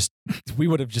them. We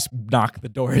would have just knocked the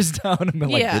doors down and been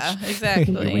like, Yeah, "Bitch,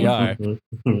 exactly. here we are.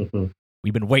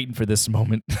 We've been waiting for this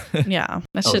moment." Yeah.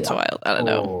 That Oh, shit's yeah. wild. I don't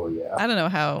know. Oh, yeah. I don't know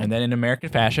how. And then in American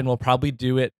fashion, we'll probably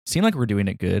do it. Seem like we're doing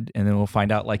it good, and then we'll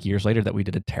find out like years later that we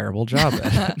did a terrible job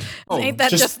at it. Oh, Ain't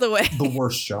that just the way? The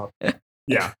worst job.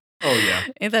 Yeah. Oh, yeah.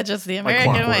 Ain't that just the Like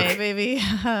American clockwork. way, baby?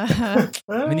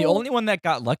 I mean, the only one that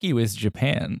got lucky was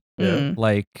Japan. Mm.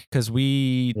 Like, because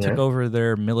we took over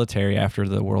their military after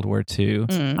the World War II.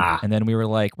 Mm. And then we were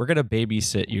like, we're going to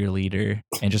babysit your leader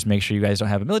and just make sure you guys don't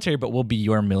have a military, but we'll be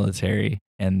your military.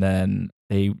 And then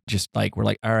they just like, we're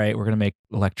like, all right, we're going to make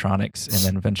electronics and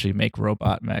then eventually make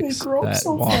robot mechs. They grow up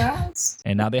so walk. fast.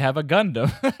 And now they have a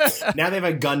Gundam. Now they have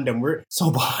a Gundam. We're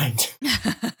so behind.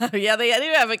 Yeah, they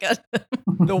do have a gun.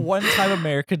 The one time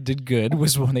America did good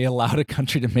was when they allowed a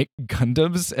country to make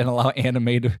Gundams and allow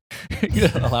anime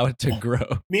to allow it to grow.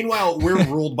 Meanwhile, we're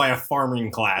ruled by a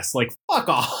farming class. Like, fuck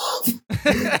off.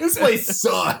 This place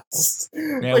sucks.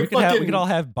 Yeah, Like, we could all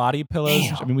have body pillows.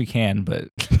 Damn. I mean, we can, but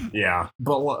Yeah,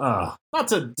 but not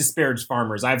to disparage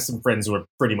farmers. I have some friends who are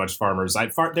pretty much farmers.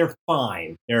 They're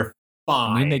fine. They're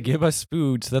fine. I mean, they give us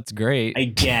food, so that's great. I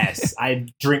guess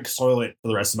I'd drink Soylent for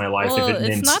the rest of my life Well, if it it's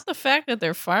meant. not the fact that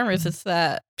they're farmers; it's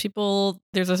that people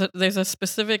there's a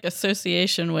specific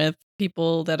association with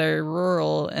people that are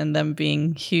rural and them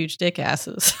being huge dick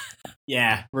asses.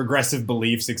 Yeah, regressive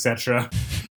beliefs, etc.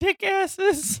 Dick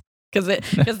asses. Because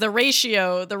the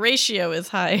ratio is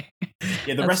high.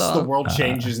 Yeah, the That's rest of the all. world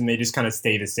changes and they just kind of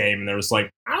stay the same. And they're just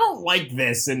like, I don't like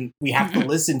this, and we have to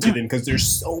listen to them because there's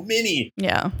so many.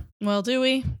 Yeah. Well, do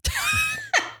we?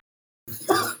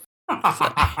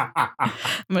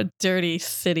 I'm a dirty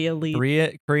city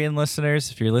elite. Korean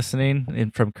listeners, if you're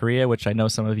listening from Korea, which I know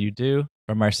some of you do,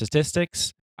 from our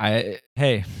statistics, hey,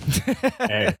 Hey.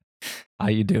 how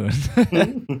you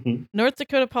doing? North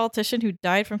Dakota politician who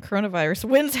died from coronavirus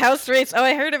wins House race. Oh,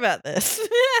 I heard about this.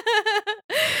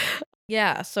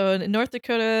 Yeah, so in North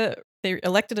Dakota, they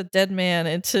elected a dead man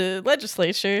into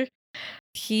legislature.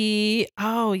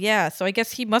 So I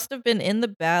guess he must have been in the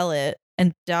ballot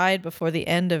and died before the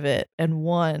end of it and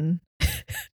won.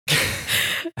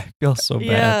 I feel so bad.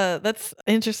 Yeah, that's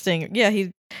interesting. Yeah,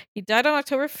 he died on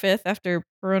October 5th after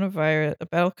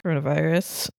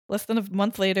coronavirus. Less than a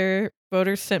month later,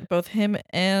 voters sent both him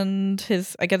and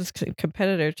his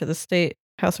competitor to the state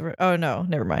House of. Oh no,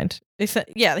 never mind. They sent.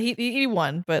 Yeah, he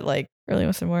won, but like early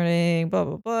Wednesday morning, blah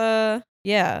blah blah.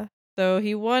 Yeah, so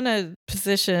he won a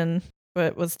position,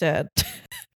 but was dead.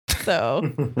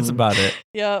 So That's about it.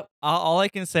 yep. All I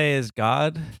can say is,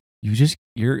 God,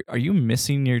 are you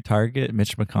missing your target,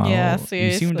 Mitch McConnell? Yeah,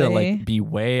 You seem to seriously. like be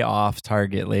way off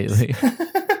target lately.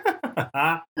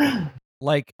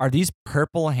 Like, are these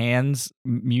purple hands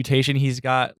mutation he's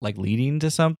got like leading to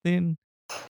something?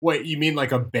 Wait, you mean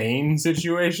like a Bane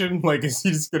situation? Like, is he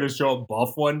just gonna show up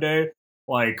buff one day?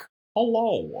 Like,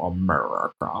 hello,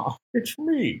 America. It's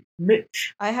me,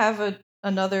 Mitch. I have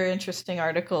another interesting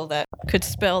article that could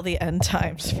spell the end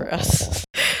times for us.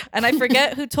 And I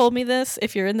forget who told me this.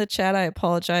 If you're in the chat, I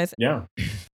apologize. Yeah.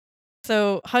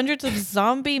 So hundreds of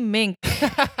zombie mink.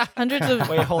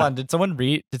 Wait, hold on. Did someone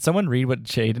read what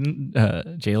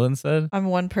Jalen said? I'm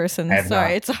one person. I have Sorry,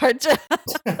 not. it's hard to.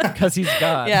 Because he's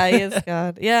God. Yeah, he is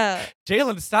God. Yeah,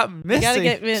 Jalen, stop you missing. gotta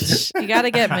get Mitch. You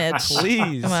gotta get Mitch.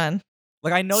 Please. Come on.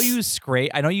 Like, I know you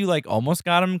scrape. I know you like almost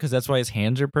got him because that's why his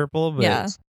hands are purple. But Yeah.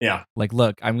 Yeah. like,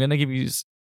 look, I'm gonna give you.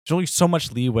 There's only so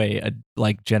much leeway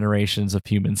like generations of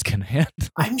humans can handle.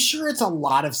 I'm sure it's a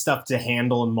lot of stuff to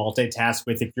handle and multitask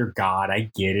with if you're God. I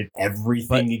get it.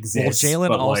 Everything Well, exists. Jalen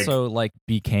but, also like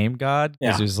became God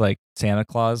because Yeah. there's like Santa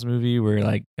Claus movie where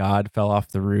like God fell off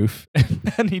the roof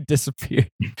and he disappeared,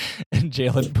 and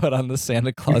Jalen put on the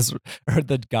Santa Claus or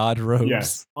the God robes.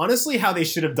 yes. Honestly, how they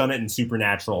should have done it in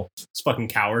Supernatural. It's fucking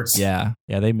cowards. Yeah,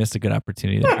 they missed a good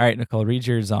opportunity there. All right, Nicole, read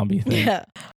your zombie thing. Yeah.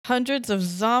 Hundreds of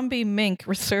zombie mink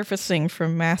resurfacing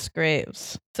from mass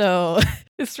graves. So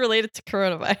it's related to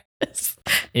coronavirus.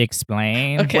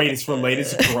 Explain. Okay. Wait, it's related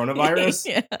to coronavirus?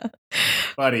 Yeah.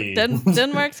 Buddy.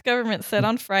 Denmark's government said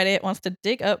on Friday it wants to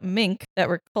dig up mink that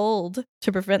were culled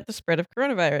to prevent the spread of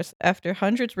coronavirus after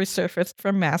hundreds resurfaced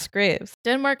from mass graves.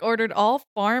 Denmark ordered all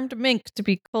farmed mink to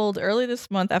be culled early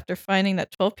this month after finding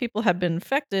that 12 people had been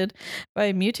infected by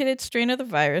a mutated strain of the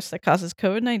virus that causes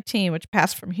COVID-19, which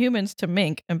passed from humans to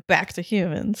mink and back to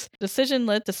humans. The decision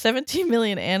led to 17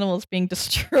 million animals being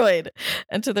destroyed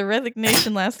and to the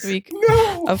resignation last week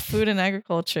No! of Food and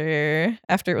Agriculture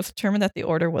after it was determined that the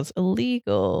order was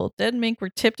illegal. Dead mink were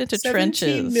tipped into 17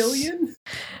 trenches. million?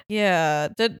 Yeah.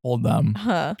 Hold on.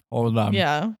 Hold on.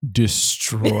 Yeah.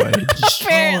 Destroyed.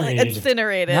 Apparently Destroyed.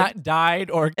 incinerated. Not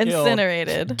died or killed.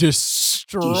 Incinerated.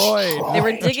 Destroyed. They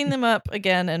were digging them up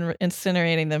again and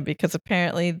incinerating them because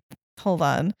apparently, hold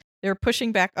on, they were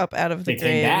pushing back up out of the They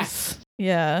came back. graves.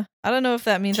 Yeah. I don't know if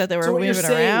that means that they were So what you're moving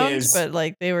saying around, is- but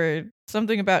like they were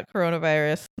something about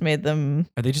coronavirus made them.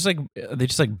 Are they just like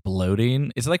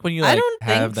bloating? Is it like when you I like don't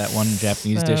have think that one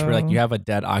Japanese dish where like you so. have a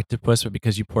dead octopus, but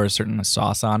because you pour a certain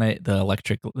sauce on it, the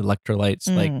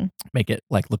electrolytes like make it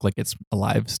like look like it's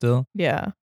alive still?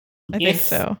 Yeah, I think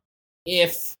so.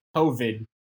 If COVID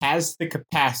has the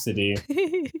capacity,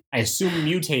 I assume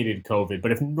mutated COVID,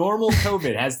 but if normal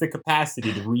COVID has the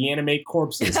capacity to reanimate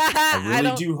corpses, I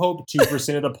really do hope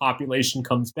 2% of the population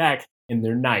comes back and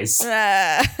they're nice.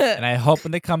 And I hope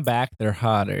when they come back, they're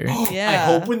hotter. I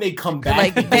hope when they come back,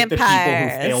 like they get the people who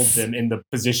vampires. failed them in the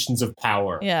positions of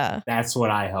power. Yeah. That's what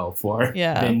I hope for.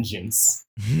 Yeah. Vengeance.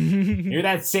 Hear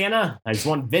that, Santa? I just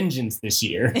want vengeance this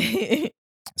year.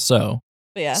 So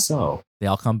Yeah. So they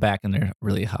all come back and they're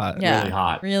really hot. Yeah. really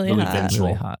hot. Really hot. vengeful.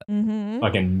 Really hot. Mm-hmm.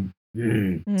 Fucking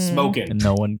smoking. And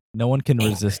no one can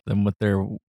resist them with their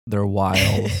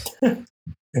wiles. All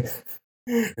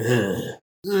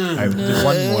right, just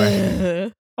one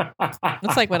more.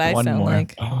 That's like what I One sound more.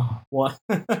 like. What?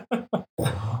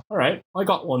 All right, I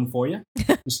got one for you.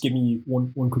 Just give me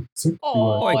one quick sip.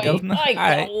 I got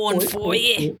one for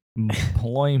you.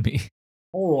 Blimey.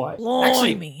 All right. Blimey.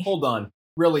 Actually, hold on,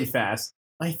 really fast.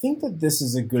 I think that this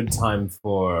is a good time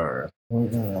for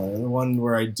the one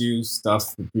where I do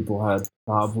stuff that people had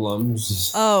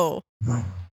problems. Oh,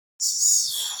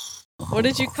 what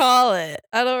did you call it?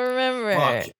 I don't remember.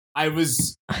 Fuck. I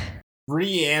was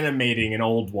reanimating an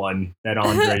old one that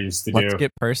Andre used to do. Let's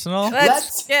get personal.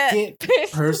 Let's get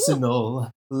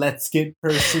personal. Let's get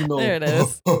personal. There it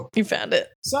is. You found it.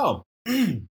 So,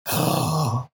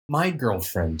 my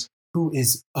girlfriend, who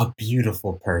is a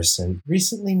beautiful person,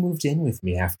 recently moved in with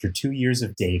me after 2 years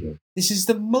of dating. This is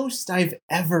the most I've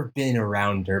ever been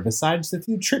around her, besides the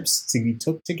few trips we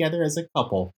took together as a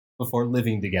couple before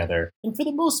living together. And for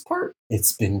the most part,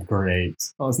 it's been great.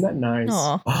 Oh, isn't that nice?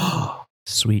 Aw.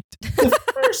 Sweet. The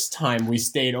first time we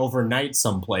stayed overnight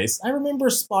someplace, I remember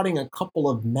spotting a couple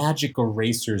of magic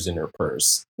erasers in her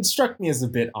purse. It struck me as a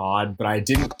bit odd, but I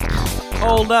didn't...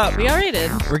 Hold up. We are rated.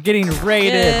 We're getting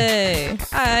rated. Yay.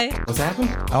 Hi. What's happened?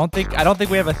 I don't think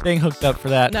we have a thing hooked up for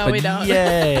that. No, but we don't.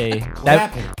 Yay. What that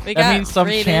happened? We that got means some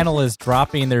rated. channel is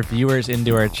dropping their viewers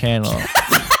into our channel.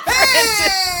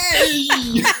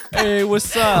 Hey,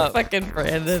 what's up? Fucking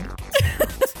Brandon.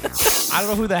 I don't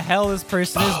know who the hell this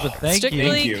person is, but thank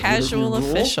Strictly you. casual Rule?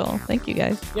 official. Thank you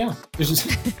guys. Yeah. There's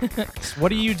just... What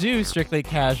do you do, Strictly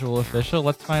Casual Official?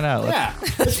 Let's find out.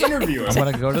 Let's interview I'm us.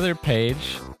 gonna go to their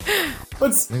page.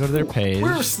 Let's Go to their page.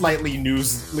 We're slightly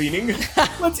news leaning.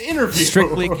 Let's interview.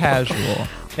 Strictly Casual.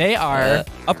 They are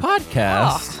a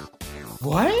podcast.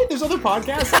 What? There's other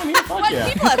podcasts on here? Fuck What?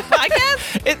 yeah. People have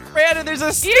podcasts? Brandon, there's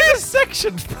a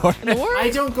section for In the it. world? I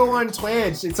don't go on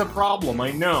Twitch. It's a problem.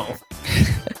 I know.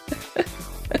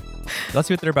 Let's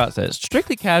see what they're about. Says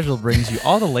Strictly Casual brings you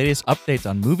all the latest updates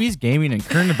on movies, gaming, and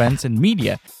current events in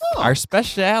media. Our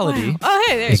speciality Oh,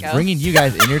 hey, there you is go. bringing you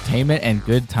guys entertainment and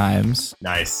good times.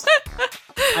 Nice.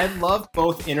 I love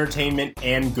both entertainment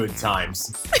and good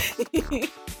times.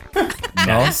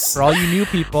 No, for all you new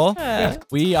people,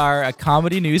 we are a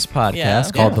comedy news podcast Yeah.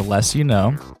 called The Less You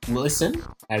Know. Listen,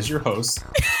 as your host,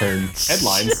 turn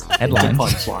headlines Headlines. into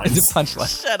punchlines. It's a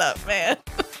punchline. Shut up, man.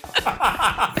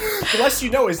 The Less You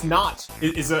Know is not.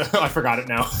 Is a. I forgot it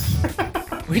now.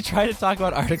 We try to talk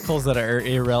about articles that are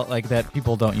like that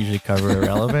people don't usually cover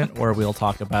irrelevant, or we'll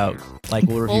talk about like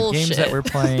we'll review games that Bullshit. we're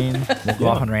playing. We'll go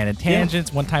off on random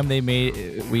tangents. One time they had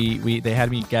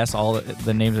me guess all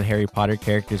the names of Harry Potter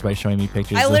characters by showing me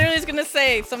pictures. I of- literally was gonna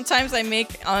say sometimes I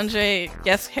make Andre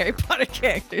guess Harry Potter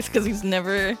characters because he's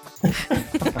never.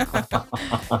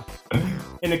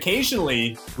 And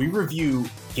occasionally, we review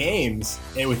games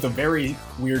with a very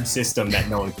weird system that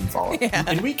no one can follow. Yeah.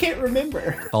 And we can't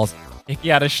remember. calls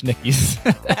Ikiata Schnickies.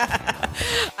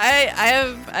 I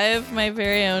have my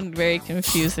very own very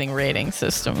confusing rating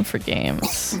system for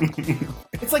games.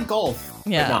 It's like golf,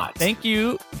 Yeah. but not. Thank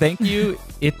you.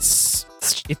 It's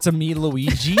a me,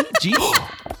 Luigi G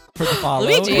for the follow.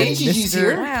 Luigi? and Luigi's Mr.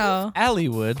 here. Wow.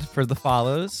 Allywood for the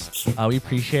follows. We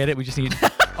appreciate it. We just need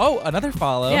another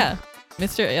follow. Yeah.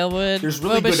 Mr. Aylwood, There's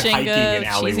really Boba good hiking Shinga, in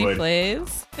Cheesy Allywood.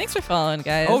 Plays. Thanks for following,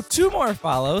 guys. Oh, 2 more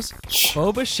follows.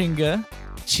 Boba Shinga,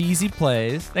 Cheesy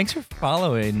Plays. Thanks for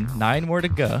following. 9 more to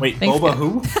go. Wait, Thanks, Boba guys.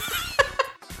 who?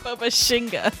 Boba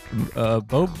Shinga.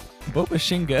 Boba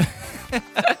Shinga.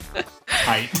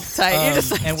 Tight. Tight. You're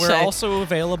just And we're shy. also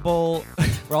available.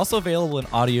 We're also available in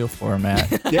audio format.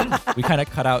 Yeah. We kind of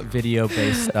cut out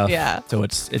video-based stuff, Yeah. so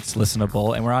it's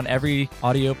listenable. And we're on every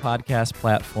audio podcast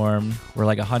platform. We're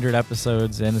like 100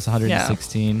 episodes in. It's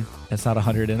 116. It's not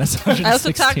 100 in. It's 116. I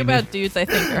also talk about dudes I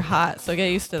think are hot, so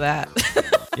get used to that.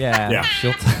 Yeah. Yeah.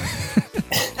 She'll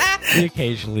We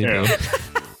occasionally do.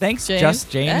 Thanks, James?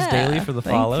 James Yeah, Daly, for the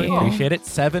thank follow. you. Appreciate it.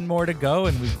 7 more to go,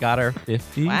 and we've got our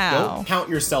 50. Wow. Don't count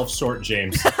yourself short,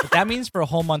 James. But that means for a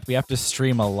whole month we have to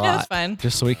stream a lot. Yeah, that's fine.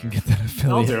 Just so we can get that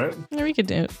I'll affiliate. do it. Yeah, we could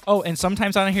do it. Oh, and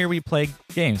sometimes on here we play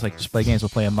games, like just play games. We'll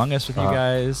play Among Us with you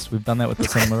guys. We've done that with the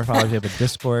Cinema followers. We have a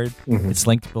Discord. Mhm. It's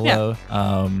linked below.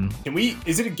 Can we?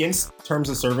 Is it against terms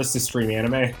of service to stream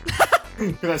anime?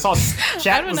 Because I saw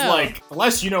chat don't was know. like,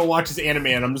 unless watches anime,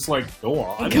 and I'm just like, go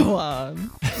on. Go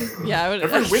on. Yeah, I would.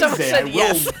 Every someone Wednesday, said I will.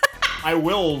 yes. I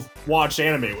will watch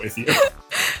anime with you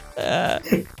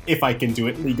if I can do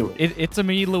it legally. It's a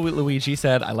me, Luigi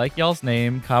said, I like y'all's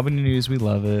name. Comedy News, we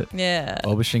love it. Yeah.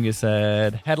 Obashinga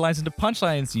said, headlines into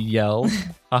punchlines, you yell.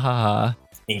 Ha ha ha.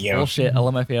 Thank you. Bullshit,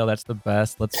 LMFAO, that's the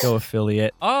best. Let's go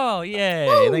affiliate. Oh, yay.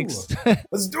 Woo! Thanks.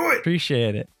 Let's do it.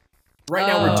 Appreciate it. Right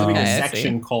now, we're doing okay, a I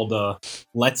section called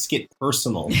 "Let's Get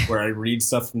Personal," where I read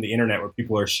stuff from the internet where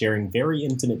people are sharing very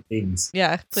intimate things.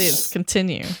 Yeah. Please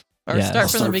continue. Or Yeah, start, I'll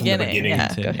from, start the beginning. Yeah.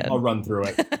 Go Continue. ahead. I'll run through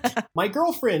it. My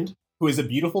girlfriend, who is a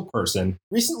beautiful person,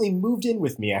 recently moved in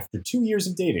with me after 2 years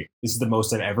of dating. This is the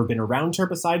most I've ever been around her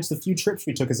besides the few trips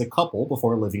we took as a couple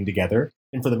before living together,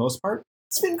 and for the most part,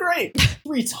 it's been great.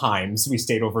 3 times we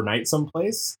stayed overnight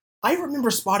someplace. I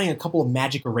remember spotting a couple of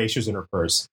magic erasers in her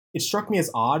purse. It struck me as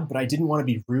odd, but I didn't want to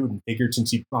be rude and figured since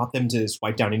she brought them to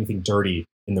swipe down anything dirty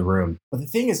in the room. But the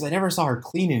thing is, I never saw her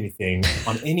clean anything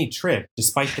on any trip,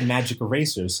 despite the magic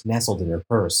erasers nestled in her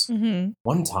purse. Mm-hmm.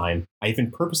 One time, I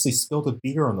even purposely spilled a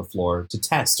beer on the floor to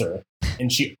test her,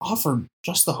 and she offered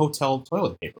just the hotel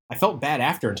toilet paper. I felt bad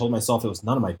after and told myself it was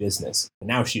none of my business, and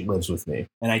now she lives with me.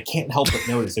 And I can't help but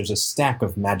notice there's a stack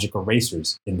of magic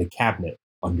erasers in the cabinet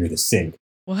under the sink.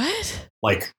 What?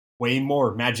 Like, way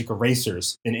more magic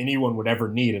erasers than anyone would ever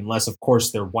need, unless, of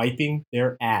course, they're wiping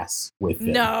their ass with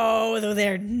them. No,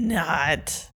 they're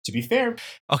not. To be fair,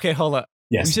 Okay, hold up.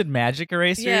 yes. You said magic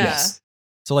erasers? Yeah. Yes.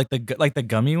 So like the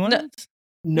gummy ones?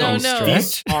 No,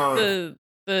 These are...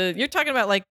 The you're talking about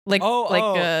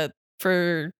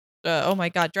for oh my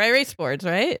god, dry erase boards,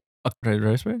 right?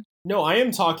 Raspberry? No, I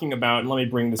am talking about, and let me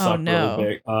bring this Oh, up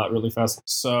no. really fast.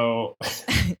 So,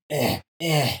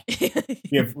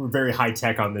 we're very high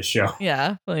tech on this show.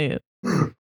 Yeah, please.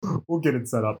 We'll get it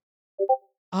set up.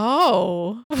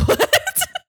 Oh. What?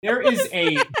 There is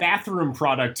a bathroom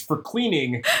product for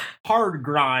cleaning hard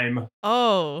grime,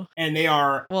 Oh. and they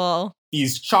are Well,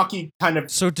 these chalky kind of...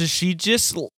 So does she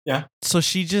just Yeah. So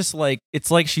she just like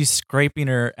it's like she's scraping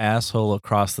her asshole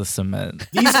across the cement.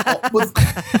 These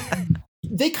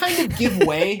they kind of give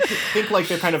way. Think like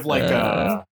they're kind of like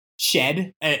a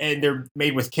shed, and they're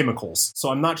made with chemicals. So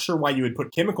I'm not sure why you would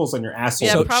put chemicals on your asshole.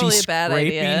 Yeah, so probably she's a bad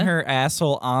scraping idea. her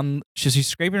asshole on she's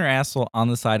scraping her asshole on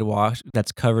the sidewalk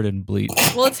that's covered in bleach.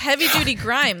 well, it's heavy duty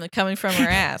grime coming from her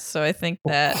ass, so I think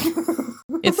that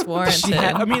it's warranted.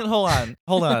 I mean,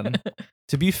 hold on.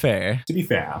 To be fair,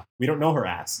 we don't know her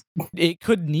ass. it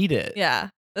could need it. Yeah,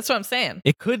 that's what I'm saying.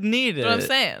 It could need it. That's what I'm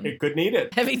saying. It could need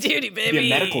it. Heavy duty, It'd baby.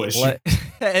 be a medical issue. What?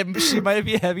 And she might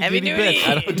be a heavy duty duty. bitch.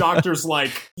 I don't The doctor's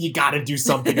like, you got to do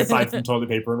something aside from toilet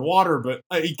paper and water, but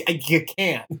you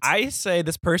can't. I say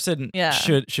this person Yeah.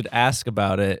 should ask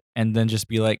about it and then just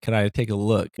be like, "Can I take a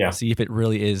look? Yeah. See if it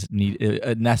really is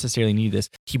necessarily need this."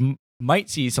 He might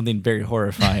see something very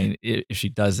horrifying if she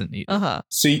doesn't need it. Uh-huh.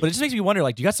 So you But it just makes me wonder,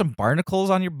 like, do you got some barnacles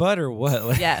on your butt or what?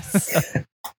 Like, Yes.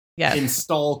 Yes.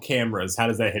 install cameras. How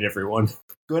does that hit everyone?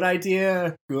 Good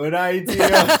idea. Good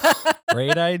idea.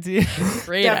 great idea.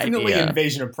 Great Definitely idea.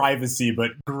 invasion of privacy,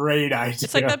 but great idea.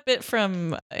 It's like that bit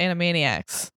from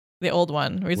Animaniacs, the old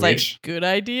one, where he's Which? like, good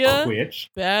idea, Which?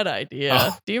 bad idea.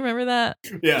 Oh. Do you remember that?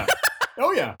 Yeah.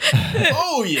 Oh, yeah.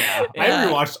 Oh, yeah. I Yeah.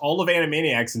 rewatched all of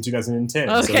Animaniacs in 2010,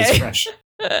 so Okay. it's fresh.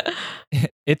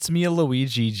 It's me,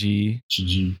 Luigi G.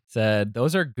 GG. Said,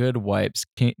 "Those are good wipes."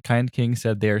 Kind King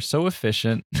said, "They are so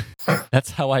efficient."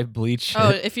 That's how I bleach Oh,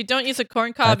 it. if you don't use a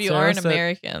corn cob, That's you Sarah aren't said-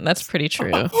 American. That's pretty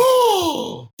true.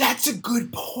 Oh, that's a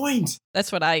good point.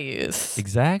 That's what I use.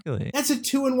 Exactly. That's a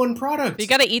 2-in-1 product. But you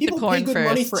gotta eat People the corn pay good first.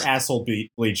 money for asshole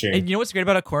bleaching. And you know what's great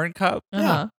about a corn cup?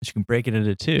 Uh-huh. You can break it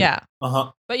into two. Yeah.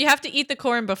 Uh-huh. But you have to eat the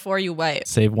corn before you wipe.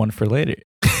 Save one for later.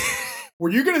 Were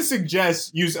you going to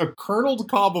suggest use a kerneled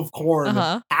cob of corn,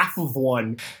 Uh-huh. half of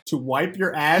one, to wipe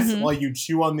your ass Mhm. while you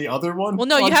chew on the other one? Well,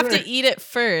 no, you have to Andre? eat it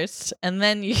first, and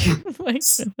then you wipe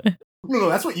with it. No,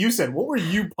 that's what you said. What were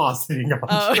you positing on?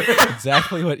 Oh.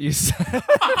 Exactly what you said.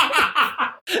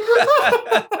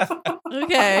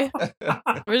 Okay.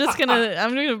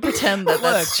 I'm gonna pretend that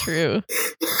that's true.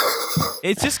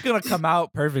 It's just gonna come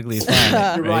out perfectly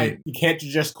fine. You're right. You can't do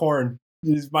just corn.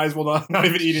 You just might as well not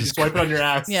even eat it. Just wipe it on your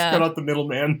ass. Yeah. Cut out the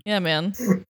middleman. Yeah, man.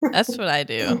 That's what I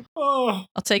do. Oh.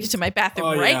 I'll take you to my bathroom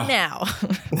Oh, right yeah. now.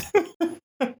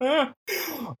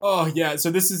 Oh yeah,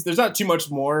 so there's not too much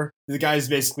more. The guy's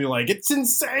basically like, it's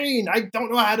insane. I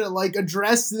don't know how to like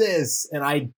address this, and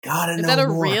I gotta know Is that a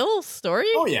more. real story?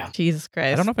 Oh yeah. Jesus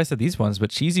Christ. I don't know if I said these ones,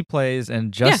 but Cheesy Plays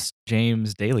and Just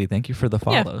James Daily. Thank you for the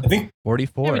follow. I think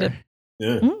 44. Yeah, we did.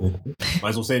 might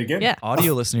as well say it again. Yeah.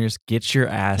 Audio listeners, get your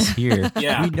ass here.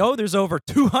 Yeah. We know there's over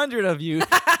 200 of you.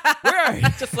 Where are you?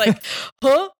 Just like,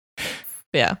 huh?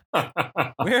 Yeah.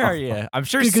 Where are you? I'm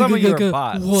sure some of you are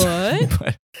bots. What?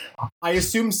 but, I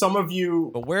assume some of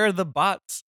you but where are the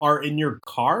bots? are in your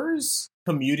cars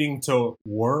commuting to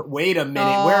work. Wait a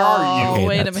minute, where are you? Okay,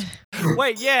 Wait a that's- minute.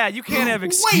 Wait, yeah, you can't have Wait a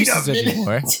excuses minute.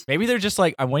 anymore. Maybe they're just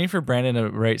like, I'm waiting for Brandon to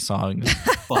write songs.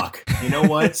 Fuck. You know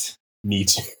what? Me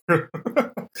too.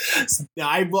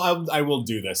 I will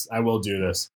do this. I will do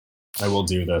this. I will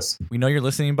do this. We know you're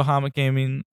listening, Bahamut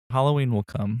Gaming. Halloween will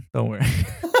come. Don't worry.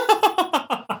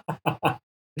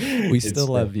 We still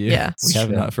love you. Yeah. We have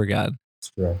not forgotten.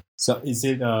 So is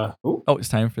it ooh, Oh, it's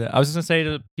time for that. I was just gonna say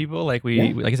to people, like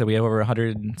like I said, we have over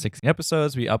 116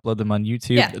 episodes. We upload them on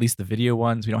YouTube, Yeah. at least the video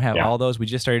ones. We don't have Yeah. all those. We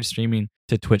just started streaming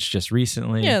to Twitch just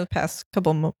recently. Yeah, the past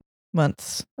couple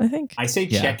months, I think. I say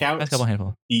Yeah, check out that's a couple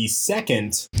handful. the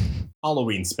second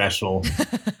Halloween special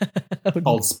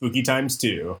called Spooky Times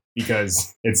 2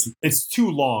 because it's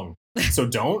too long. So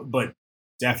don't, but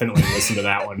definitely listen to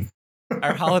that one.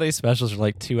 Our holiday specials are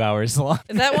like 2 hours long.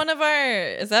 Is that one of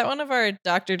our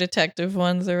Dr. Detective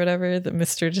ones or whatever? The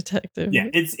Mr. Detective? Yeah,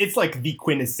 it's like the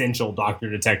quintessential Dr.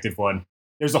 Detective one.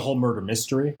 There's a whole murder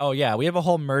mystery. Oh yeah, we have a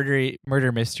whole murder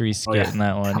mystery skit yeah. in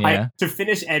that one. Yeah, To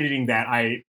finish editing that,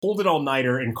 I pulled it all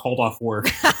nighter and called off work.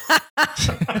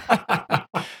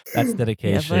 that's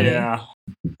dedication. buddy. Yeah.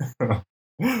 All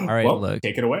right, well, look.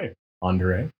 take it away,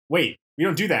 Andre. Wait, we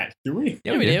don't do that, do we?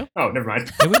 Yeah, Yeah, we do. Oh, never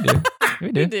mind. Yeah, we do.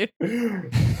 We do. We do.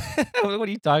 What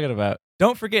are you talking about?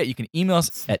 Don't forget, you can email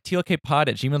us at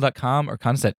tlkpod@gmail.com or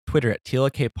contact us at Twitter at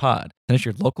tlkpod. Send us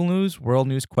your local news, world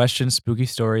news, questions, spooky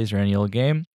stories, or any old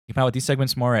game. You can find out these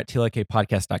segments more at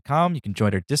tlkpodcast.com. You can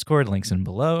join our Discord, links in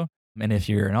below. And if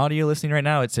you're an audio listening right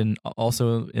now, it's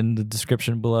also in the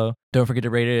description below. Don't forget to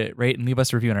rate and leave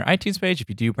us a review on our iTunes page. If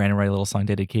you do, Brandon will write a little song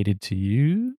dedicated to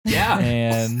you. Yeah.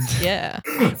 And Yeah.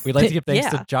 we'd like to give thanks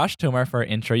Yeah. to Josh Tomar for our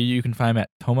intro. You can find him at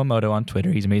Tomamoto on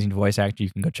Twitter. He's an amazing voice actor. You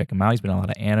can go check him out. He's been on a lot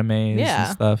of animes Yeah.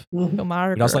 and stuff. Omar.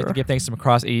 We'd also like to give thanks to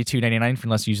Macross8299 for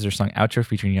letting us use their song Outro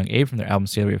featuring Young Abe from their album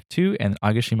Sailor Wave 2 and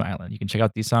Agashima Island. You can check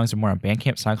out these songs and more on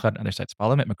Bandcamp, SoundCloud, and other sites.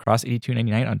 Follow them at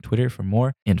Macross8299 on Twitter for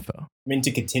more info. I mean,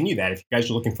 to continue that, if you guys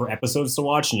are looking for episodes to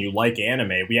watch and you like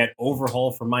anime, we had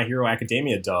Overhaul from My Hero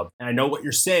Academia dub. And I know what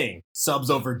you're saying. Subs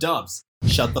over dubs.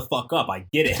 Shut the fuck up. I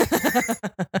get it.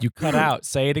 You cut out.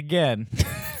 Say it again.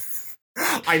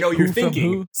 I know you're Who from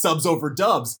thinking who? subs over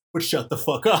dubs, but shut the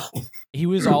fuck up. He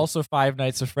was also Five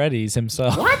Nights at Freddy's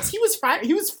himself. What? He was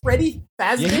Freddy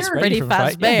Fazbear? Yeah, he's Freddy from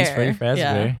Fi- yeah, he's Freddy Fazbear.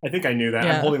 Yeah. Fazbear. I think I knew that.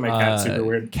 Yeah. I'm holding my cat super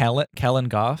weird. Kellen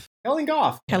Goff. Helen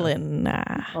Goff Helen.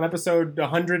 on episode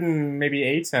 100 and maybe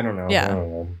 8. I don't know. Yeah. I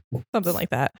don't know. Something like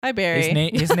that. Hi, Barry.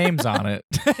 His name's on it.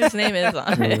 His name is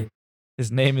on it.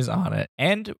 His name is on it.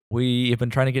 And we have been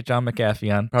trying to get John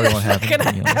McAfee on. Probably won't happen. Not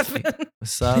gonna You know, let's see. happen.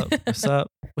 What's up? What's up?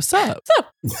 What's up?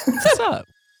 What's up?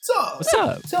 Sup? What's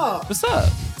up? Sup? What's up?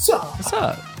 Sup? What's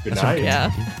up? Good That's what night. Yeah.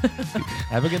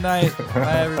 Have a good night.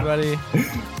 Bye, everybody.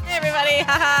 Hey, everybody.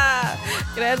 Haha.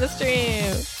 Gonna end the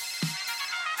stream.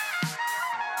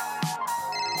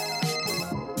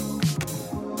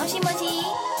 もしもし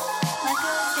マク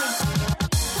ロスです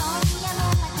今夜も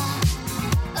ま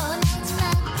た同じマ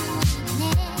ックね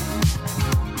お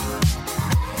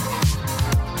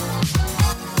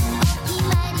決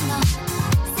まりの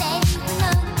セリフ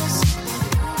残して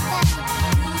グッバイグ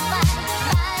ッバイバ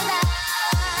イバ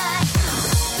イ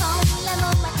今夜も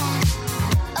また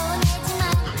同じマ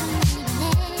ックね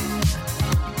お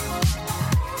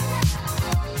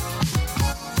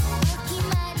決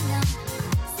まりの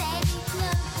セリフ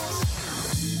残し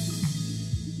て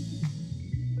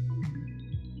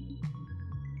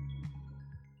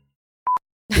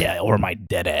Yeah, or my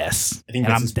dead ass. I think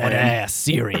And that's I'm his dead plan. ass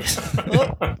serious.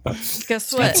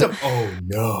 Guess what? Oh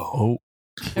no. Oh,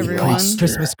 Everyone,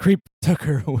 Christmas creep took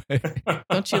her away.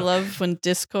 don't you love when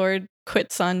Discord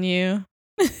quits on you?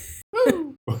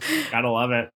 Gotta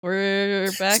love it. We're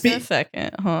back in a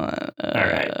second. Hold on. All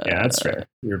right. Yeah, that's fair.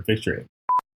 We were picturing.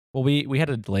 Well, we had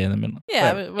a delay in the middle.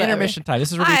 Yeah, But but whatever. intermission time.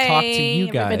 This is where we talk to you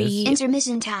Hi, guys. everybody.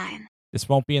 Intermission time. This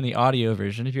won't be in the audio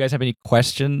version. If you guys have any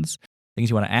questions, things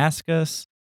you want to ask us,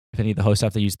 If any of the hosts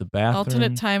have to use the bathroom.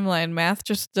 Alternate timeline. Math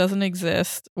just doesn't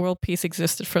exist. World peace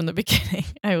existed from the beginning.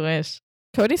 I wish.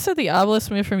 Cody said the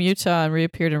obelisk moved from Utah and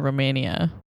reappeared in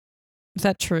Romania. Is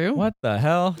that true? What the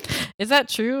hell? Is that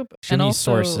true? Give me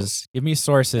sources. Give me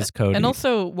sources, Cody. And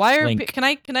also, why are Link. can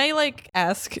I like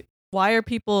ask why are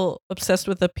people obsessed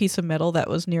with a piece of metal that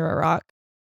was near a rock?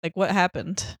 Like what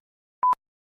happened?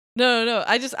 No.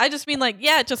 I just mean like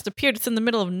it just appeared. It's in the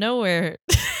middle of nowhere.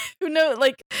 Who knows?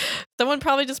 Like someone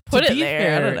probably just put it there.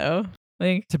 Fair, I don't know.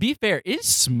 Like to be fair, it's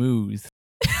smooth.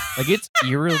 Like it's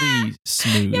eerily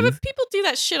smooth. yeah, but people do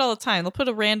that shit all the time. They'll put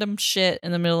a random shit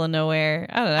in the middle of nowhere.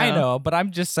 I don't know. I know, but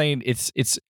I'm just saying it's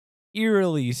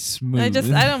eerily smooth.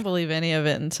 I don't believe any of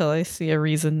it until I see a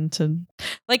reason to.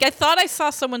 Like I thought I saw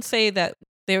someone say that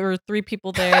there were 3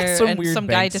 people there Some and weird some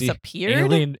guy Banksy.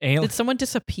 disappeared. Alien. Did someone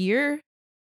disappear?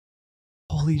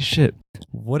 Holy shit!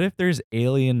 What if there's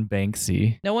alien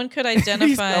Banksy? No one could He's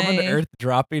identify. coming to Earth,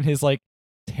 dropping his like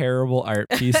terrible art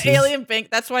pieces. Alien bank.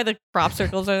 That's why the crop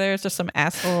circles are there. It's just some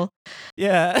asshole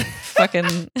Yeah.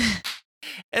 fucking.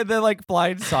 And then like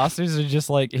flying saucers are just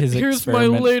like his. Here's my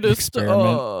latest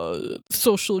experiment.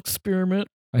 social experiment.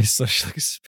 My social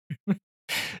experiment.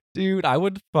 Dude, I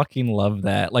would fucking love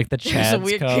that. Like the There's a Chads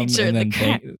weird come creature in and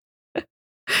the then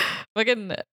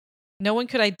Fucking. No one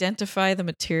could identify the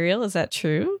material. Is that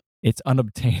true? it's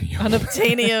unobtainium.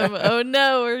 Unobtainium. Oh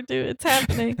no, it's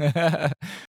happening.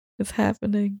 It's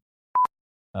happening.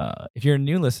 If you're a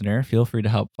new listener, feel free to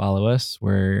help follow us.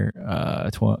 We're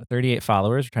 38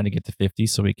 followers. We're trying to get to 50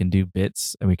 so we can do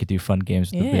bits and we could do fun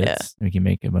games with the Yeah. bits. And we can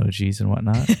make emojis and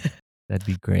whatnot. That'd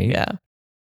be great. Yeah.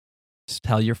 Just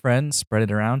tell your friends, spread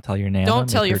it around, tell your nana. Don't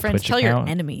tell make your her friends. Twitch Tell your account.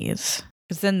 enemies,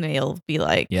 because then they'll be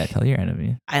like, Yeah, tell your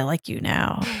enemy. "I like you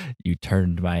now." You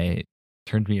turned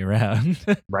me around.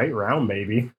 Right round,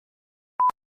 baby.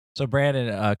 So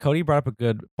Brandon, Cody brought up a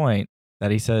good point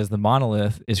that he says the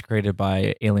monolith is created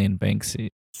by Alien Banksy.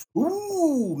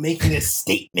 Ooh, making a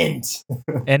statement.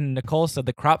 And Nicole said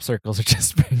the crop circles are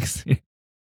just Banksy.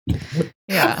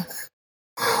 Yeah.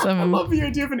 I love the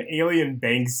idea of an alien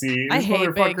Banksy. I This hate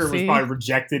motherfucker was Banksy. probably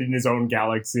rejected in his own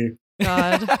galaxy.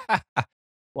 God.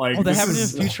 Like, Oh, that this happened in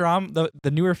is- Futurama. The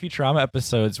newer Futurama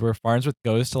episodes where Farnsworth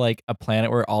goes to like a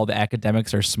planet where all the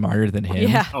academics are smarter than him.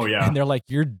 Yeah. Oh yeah. And they're like,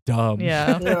 "You're dumb."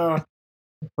 Yeah. Yeah.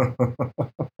 So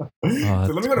let that's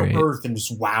me go great. to Earth and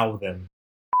just wow them.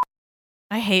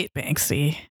 I hate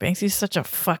Banksy. Banksy's such a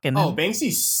fucking Oh,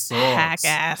 Banksy sucks. hack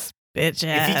ass bitch If he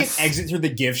ass. can exit through the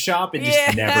gift shop and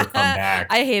just never come back.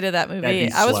 I hated that movie. That'd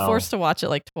be I was swell. forced to watch it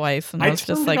like twice, and I I was just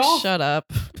turned it like, off. "Shut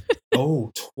up."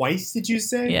 Oh, twice did you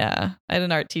say? Yeah, I had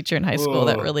an art teacher in high school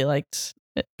that Ugh. really liked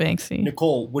Banksy.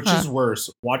 Nicole, which Huh. is worse,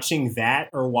 watching that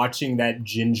or watching that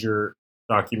Ginger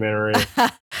documentary?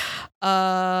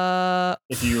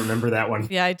 If you remember that one.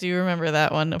 Yeah, I do remember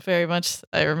that one very much.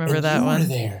 I remember And that you one. were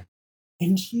there.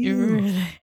 And You you. were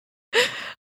there.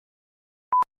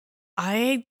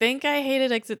 I think I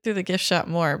hated Exit Through the Gift Shop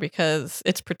more because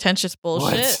it's pretentious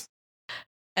bullshit. What?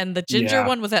 And the Ginger Yeah.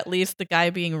 one was at least the guy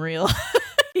being real,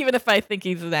 even if I think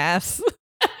he's an ass.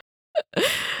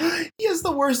 He has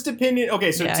the worst opinion.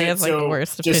 Okay, so Yeah, he has, like, the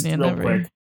worst just opinion real ever. quick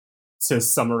to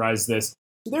summarize this.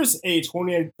 So there's a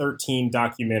 2013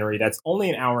 documentary that's only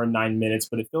an hour and 9 minutes,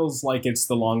 but it feels like it's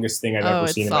the longest thing I've Oh, ever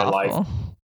it's seen in my life.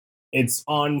 awful. It's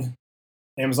on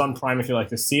Amazon Prime if you like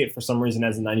to see it. For some reason, it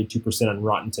has a 92% on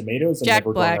Rotten Tomatoes. I'm Jack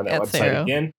never Black going on that at website zero.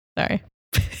 again. Sorry.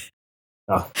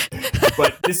 Oh.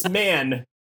 But this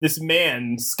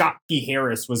man, Scott P.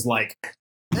 Harris, was like,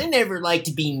 I never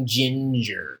liked being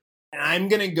ginger. And I'm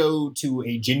going to go to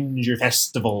a ginger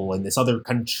festival in this other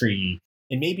country.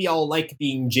 And maybe I'll like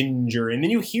being ginger. And then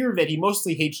you hear that he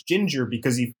mostly hates ginger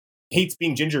because he hates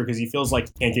being ginger because he feels like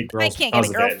he can't get girls can't get a because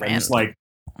of it. And I'm just like,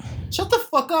 shut the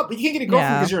fuck up. You can't get a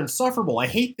girlfriend Yeah. because you're insufferable. I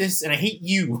hate this and I hate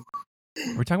you.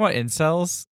 We're talking about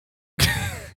incels.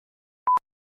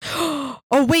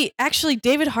 Oh wait, actually,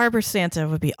 David Harbour Santa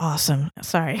would be awesome.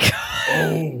 Sorry,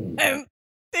 Oh.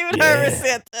 David Yeah. Harbour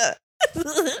Santa.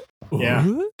 Yeah.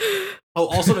 Oh,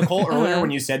 also, Nicole, earlier Uh-huh.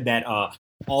 when you said that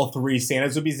all 3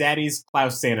 Santas would be zaddies,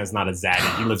 Klaus Santa's not a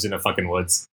zaddy. He lives in the fucking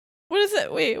woods. What is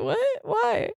it? Wait, what?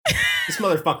 Why? This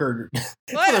motherfucker,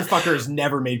 What? has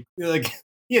never made, like,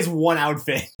 he has one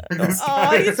outfit. This Oh,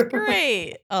 guy. he's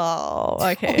great. Oh,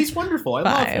 okay. Oh, he's wonderful. I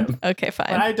love fine. him. Okay, But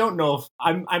fine. I don't know if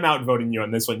I'm outvoting you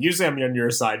on this one. Usually I'm on your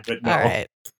side, but no. All right,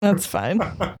 that's fine.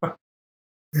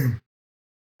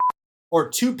 Or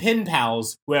 2 pen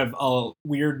pals who have a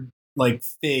weird like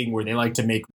thing where they like to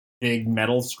make big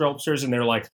metal sculptures, and they're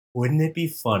like, "Wouldn't it be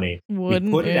funny? Wouldn't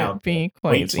put it it out be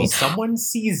Wait till crazy? someone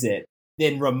sees it,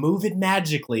 then remove it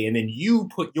magically, and then you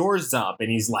put yours up." And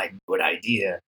he's like, "Good idea."